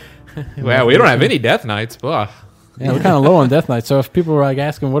to. Well, we don't have any death knights. Ugh. Yeah, we're kind of low on death knights. So if people were like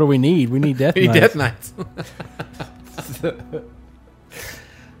asking, what do we need? We need death We need knights. death knights.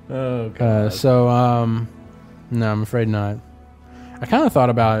 Oh god. No, I'm afraid not. I kind of thought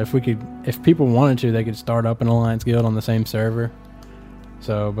about if people wanted to, they could start up an Alliance guild on the same server.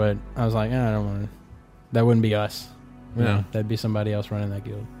 So, but I was like, I don't want to. That wouldn't be us. You No. know, that'd be somebody else running that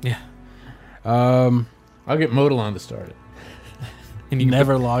guild. Yeah. I'll get Modalon to start it. And you can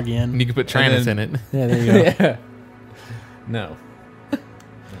Never log put, in. and you can put Tranus then- in it. Yeah, there you go. Yeah. No.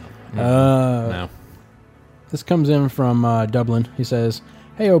 No. This comes in from Dublin. He says,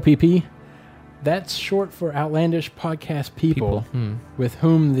 "Hey, OPP. That's short for Outlandish Podcast People, with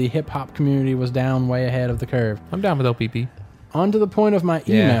whom the hip-hop community was down way ahead of the curve. I'm down with OPP. On to the point of my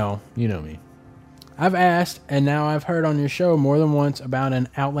Yeah. email. You know me. I've asked, and now I've heard on your show more than once about an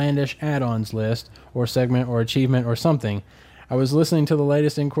Outlandish add-ons list, or segment, or achievement, or something. I was listening to the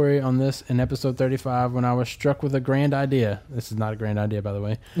latest inquiry on this in episode 35 when I was struck with a grand idea. This is not a grand idea, by the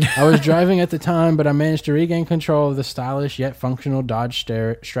way. I was driving at the time, but I managed to regain control of the stylish yet functional Dodge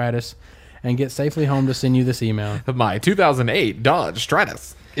Stratus and get safely home to send you this email. My 2008 Dodge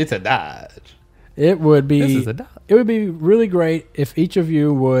Stratus. It's a Dodge. It would be This is a Dodge. It would be really great if each of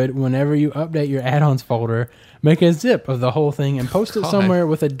you would, whenever you update your add-ons folder, make a zip of the whole thing and post it God. somewhere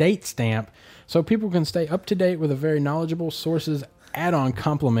with a date stamp so people can stay up to date with a very knowledgeable sources add-on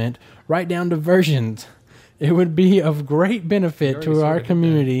complement right down to versions. It would be of great benefit to our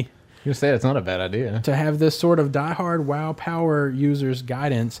community You say it's not a bad idea. to have this sort of diehard WoW power users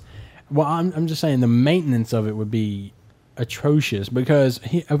guidance. Well, I'm just saying the maintenance of it would be atrocious because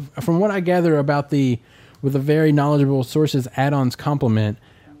from what I gather about with a very knowledgeable sources add-ons complement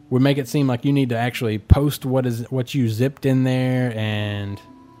would make it seem like you need to actually post what you zipped in there. And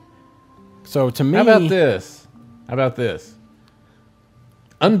so to me, How about this?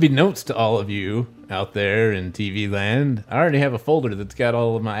 Unbeknownst to all of you out there in TV land, I already have a folder that's got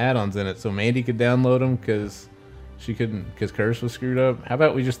all of my add-ons in it, so Mandy could download them because she couldn't, because Curse was screwed up. How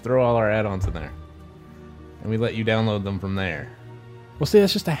about we just throw all our add-ons in there, and we let you download them from there? well, see,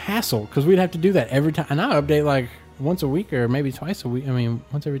 that's just a hassle because we'd have to do that every time. And I update like once a week or maybe twice a week. I mean,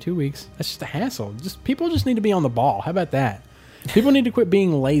 once every 2 weeks. That's just a hassle. People just need to be on the ball. How about that? People need to quit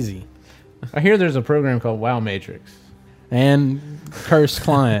being lazy. I hear there's a program called WoW Matrix. And Curse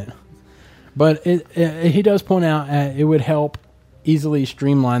Client. But he does point out it would help easily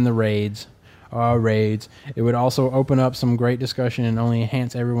streamline the raids. It would also open up some great discussion and only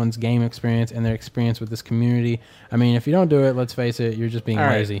enhance everyone's game experience and their experience with this community. I mean, if you don't do it, let's face it, you're just being All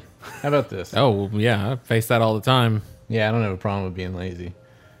right. lazy. How about this? Oh, yeah. I face that all the time. Yeah, I don't have a problem with being lazy.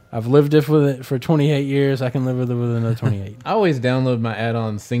 I've lived with it for 28 years. I can live with it with another 28. I always download my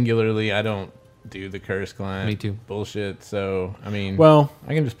add-ons singularly. I don't do the Curse Client. Me too. Bullshit. So, I mean, Well,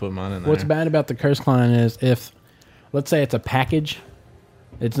 I can just put mine in there. what's bad about the Curse Client is if, let's say it's a package,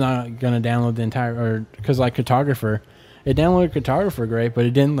 it's not going to download the entire, or because like Cartographer, it downloaded Cartographer great, but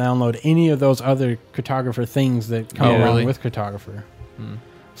it didn't download any of those other Cartographer things that come Oh, along really? with Cartographer.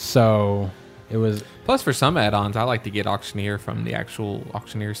 So it was, Plus, for some add-ons, I like to get Auctioneer from the actual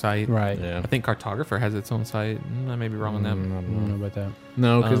Auctioneer site. right. Yeah. I think Cartographer has its own site. I may be wrong on that. I don't know about that.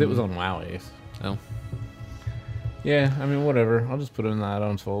 No, because it was on WoW Ace. Oh. Yeah, I mean, whatever. I'll just put it in the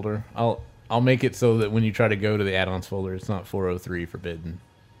add-ons folder. I'll make it so that when you try to go to the add-ons folder, it's not 403 forbidden.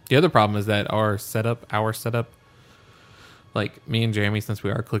 The other problem is that our setup, like me and Jeremy, since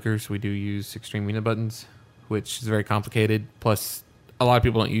we are clickers, we do use extreme unit buttons, which is very complicated. Plus, a lot of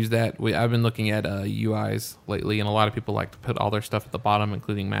people don't use that. I've been looking at UIs lately, and a lot of people like to put all their stuff at the bottom,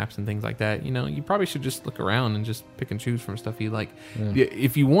 including maps and things like that. You know, you probably should just look around and just pick and choose from stuff you like.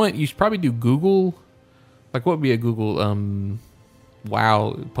 If you want, you should probably do Google. Like, what would be a Google?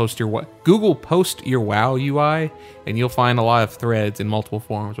 WoW, Google post your WoW UI, and you'll find a lot of threads in multiple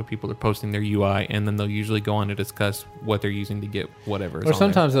forums where people are posting their UI, and then they'll usually go on to discuss what they're using to get whatever. Or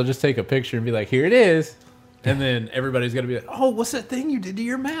sometimes they'll just take a picture and be like, "Here it is," and then everybody's gonna be like, "Oh, what's that thing you did to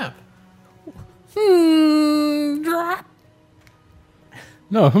your map?" Drop.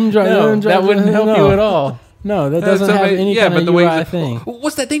 No, that wouldn't help you at all. No, that doesn't have any kind of UI thing.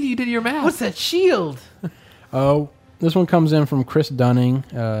 What's that thing you did to your map? What's that shield? Oh, this one comes in from Chris Dunning.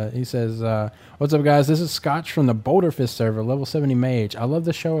 He says, "What's up, guys? This is Scotch from the Boulder Fist server, level 70 mage. I love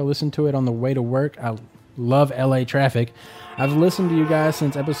the show. I listen to it on the way to work. I love LA traffic. I've listened to you guys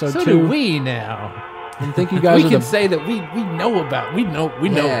since episode 2. So do we now. And think you guys We are can the say that we know about. We know.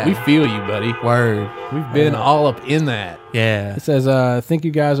 Yeah. We feel you, buddy. Word. We've been all up in that. Yeah. It says, think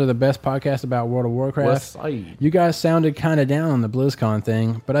you guys are the best podcast about World of Warcraft. West Side. You guys sounded kind of down on the BlizzCon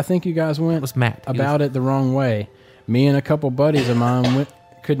thing, but I think you guys went was Matt. about it the wrong way. Me and a couple buddies of mine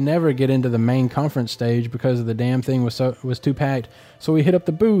could never get into the main conference stage because the damn thing was too packed, so we hit up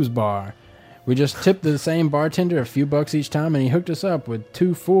the booze bar. We just tipped the same bartender a few bucks each time, and he hooked us up with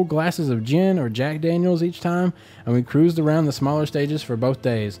 2 full glasses of gin or Jack Daniels each time, and we cruised around the smaller stages for both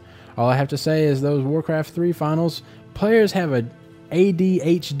days. All I have to say is those Warcraft 3 finals, players have a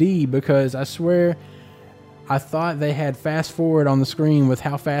ADHD because I swear I thought they had fast forward on the screen with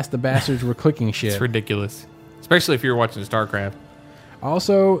how fast the bastards were clicking shit. It's ridiculous. Especially if you're watching StarCraft.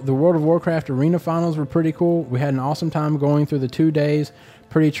 Also, the World of Warcraft Arena Finals were pretty cool. We had an awesome time going through the 2 days.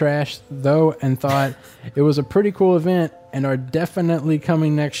 Pretty trash, though, and thought it was a pretty cool event and are definitely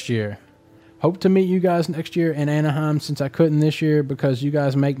coming next year. Hope to meet you guys next year in Anaheim since I couldn't this year because you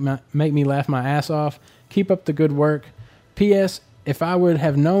guys make me laugh my ass off. Keep up the good work. P.S. If I would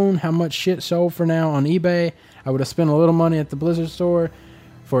have known how much shit sold for now on eBay, I would have spent a little money at the Blizzard store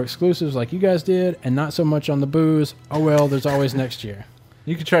for exclusives like you guys did and not so much on the booze. Oh well, there's always next year.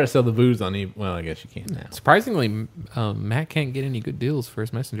 You could try to sell the booze on eBay. Well, I guess you can't now. Surprisingly, Matt can't get any good deals for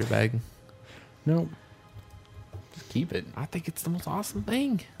his messenger bag. Nope. Just keep it. I think it's the most awesome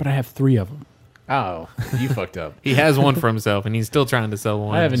thing. But I have 3 of them. Oh, you fucked up. He has one for himself, and he's still trying to sell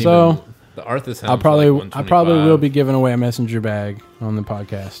one. I haven't So, even. The Arthas I helms probably are like I probably will be 125. giving away a messenger bag on the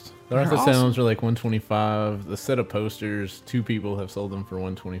podcast. The They're Arthas awesome. helms are like 125. The set of posters, 2 people have sold them for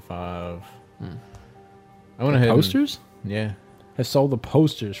 125. I went ahead. Posters? Yeah. Has sold the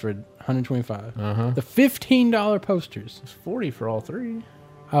posters for 125. Uh-huh. The $15 posters. It's 40 for all 3.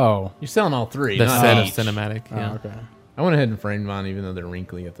 Oh. You're selling all 3. the not set of each. cinematic. Oh, Yeah. okay. I went ahead and framed mine, even though they're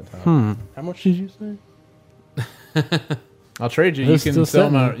wrinkly at the top. How much did you say? I'll trade you. They're You can still sell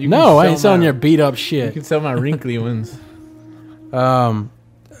sitting my. there. You can No, I ain't sell selling my- your beat up You shit. can sell my wrinkly ones. Well,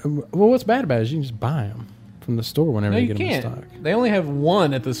 what's bad about it is you can just buy them from the store whenever No, you you get them in can't. stock. They only have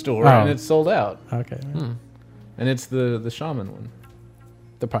one at the store, Oh. and it's sold out. Okay. And it's the shaman one.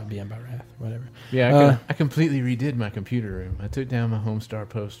 They'll probably be in by Wrath. Whatever. Yeah, I completely redid my computer room. I took down my Homestar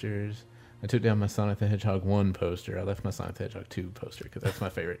posters. I took down my Sonic the Hedgehog 1 poster. I left my Sonic the Hedgehog 2 poster because that's my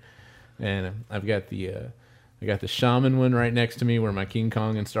favorite. And I've got the I got the shaman one right next to me where my King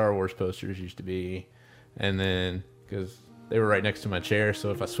Kong and Star Wars posters used to be. And then because they were right next to my chair,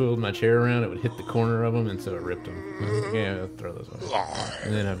 so if I swiveled my chair around, it would hit the corner of them, and so it ripped them. Yeah, I'll throw those away.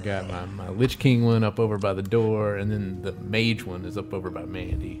 And then I've got my Lich King one up over by the door, and then the Mage one is up over by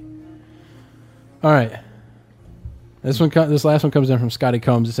Mandy. All right. This last one comes in from Scotty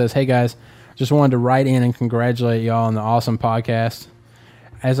Combs. It says, "Hey guys, just wanted to write in and congratulate y'all on the awesome podcast.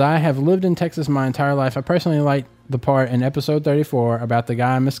 As I have lived in Texas my entire life, I personally like the part in episode 34 about the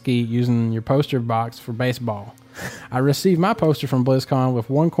guy in Mesquite using your poster box for baseball. I received my poster from BlizzCon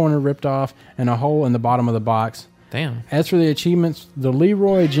with one corner ripped off and a hole in the bottom of the box. Damn. As for the achievements, the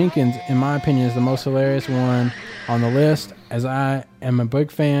Leroy Jenkins, in my opinion, is the most hilarious one on the list, as I am a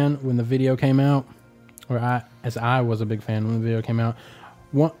big fan when the video came out. I was a big fan when the video came out.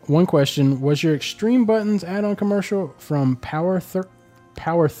 One question, was your Extreme Buttons add-on commercial from Power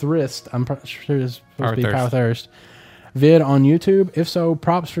Thrist, I'm sure it's supposed to be Power Thirst, vid on YouTube? If so,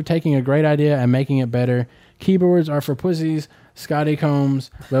 props for taking a great idea and making it better. Keyboards are for pussies. Scotty Combs,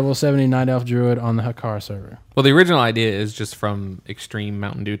 level 70 Night Elf Druid on the Hakar server." Well, the original idea is just from Extreme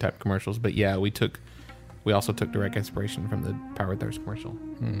Mountain Dew type commercials, but yeah, we also took direct inspiration from the Power Thirst commercial.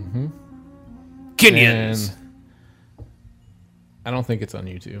 Mm-hmm. Kenyans. And I don't think it's on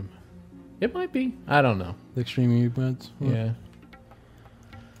YouTube. It might be. I don't know. The Extreme Buttons. Yeah.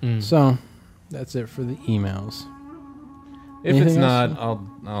 So, that's it for the emails. If Anything it's else? not,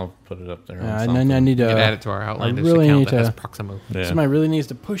 I'll put it up there. on I something. need You can add to. it to our Outlanders really account need that has to- Proximo. Yeah. Somebody really needs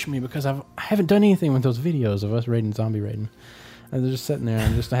to push me because I haven't done anything with those videos of us raiding zombie raiding. And they're just sitting there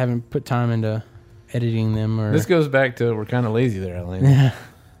and I haven't put time into editing them or This goes back to we're kind of lazy there, Elaine. yeah,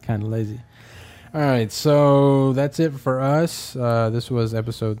 kind of lazy. All right, so that's it for us. This was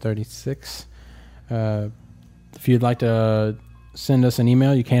episode 36. If you'd like to send us an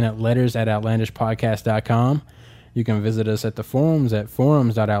email, you can at letters@outlandishpodcast.com. You can visit us at the forums at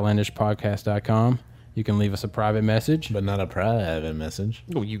forums.outlandishpodcast.com. You can leave us a private message. But not a private message.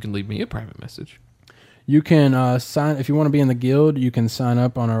 Oh, you can leave me a private message. You can sign if you want to be in the guild. You can sign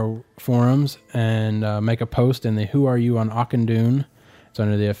up on our forums and make a post in the "Who Are You on Auchindoun?" It's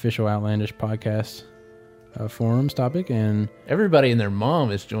under the official Outlandish Podcast forums topic, and Everybody and their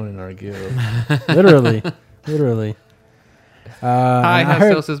mom is joining our guild. literally. Hi, I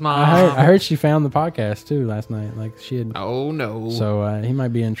Hestos' mom. I heard she found the podcast too last night. Like she had. Oh no! So he might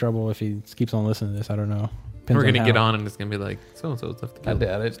be in trouble if he keeps on listening to this. I don't know. Depends We're gonna on get how. on, and it's gonna be like so and so's left the I guild.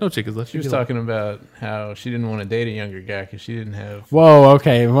 doubt it. No chickens left. She was talking about how she didn't want to date a younger guy because she didn't have. Whoa.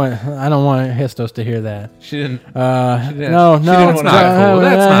 Okay. I don't want Hestos to hear that. She didn't. No, she didn't no, wanna- That's not cool.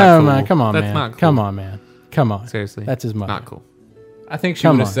 That's not never cool. mind. Come on, That's man. not cool. Come on, man. Come on. Seriously, That's his mother. not cool. I think she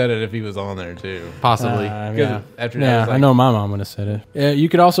Come would have on. said it if he was on there too. Possibly. Yeah. After that, Yeah, I was like, I know my mom would have said it. You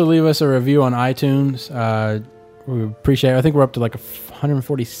could also leave us a review on iTunes. We appreciate it. I think we're up to like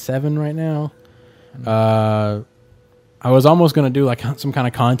 147 right now. I was almost going to do like some kind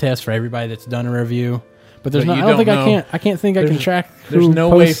of contest for everybody that's done a review. But there's But no, you I don't think don't I know. can't. I can't think I can There's- track. There's who no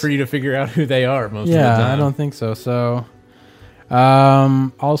way posts- for you to figure out who they are most of the Yeah, time. I don't think so. So,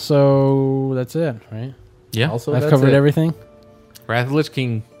 also that's it, right? Yeah. Also, I've that's covered it. everything, Wrath of the Lich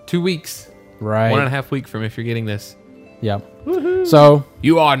King. 2 weeks. right? 1.5 week from if you're getting this. Yep. So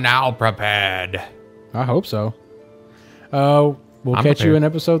You are now prepared. I hope so. We'll I'm catch you prepared. in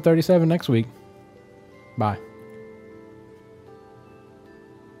episode 37 next week. Bye.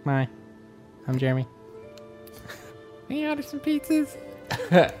 Bye. I'm Jeremy. Can you order some pizzas?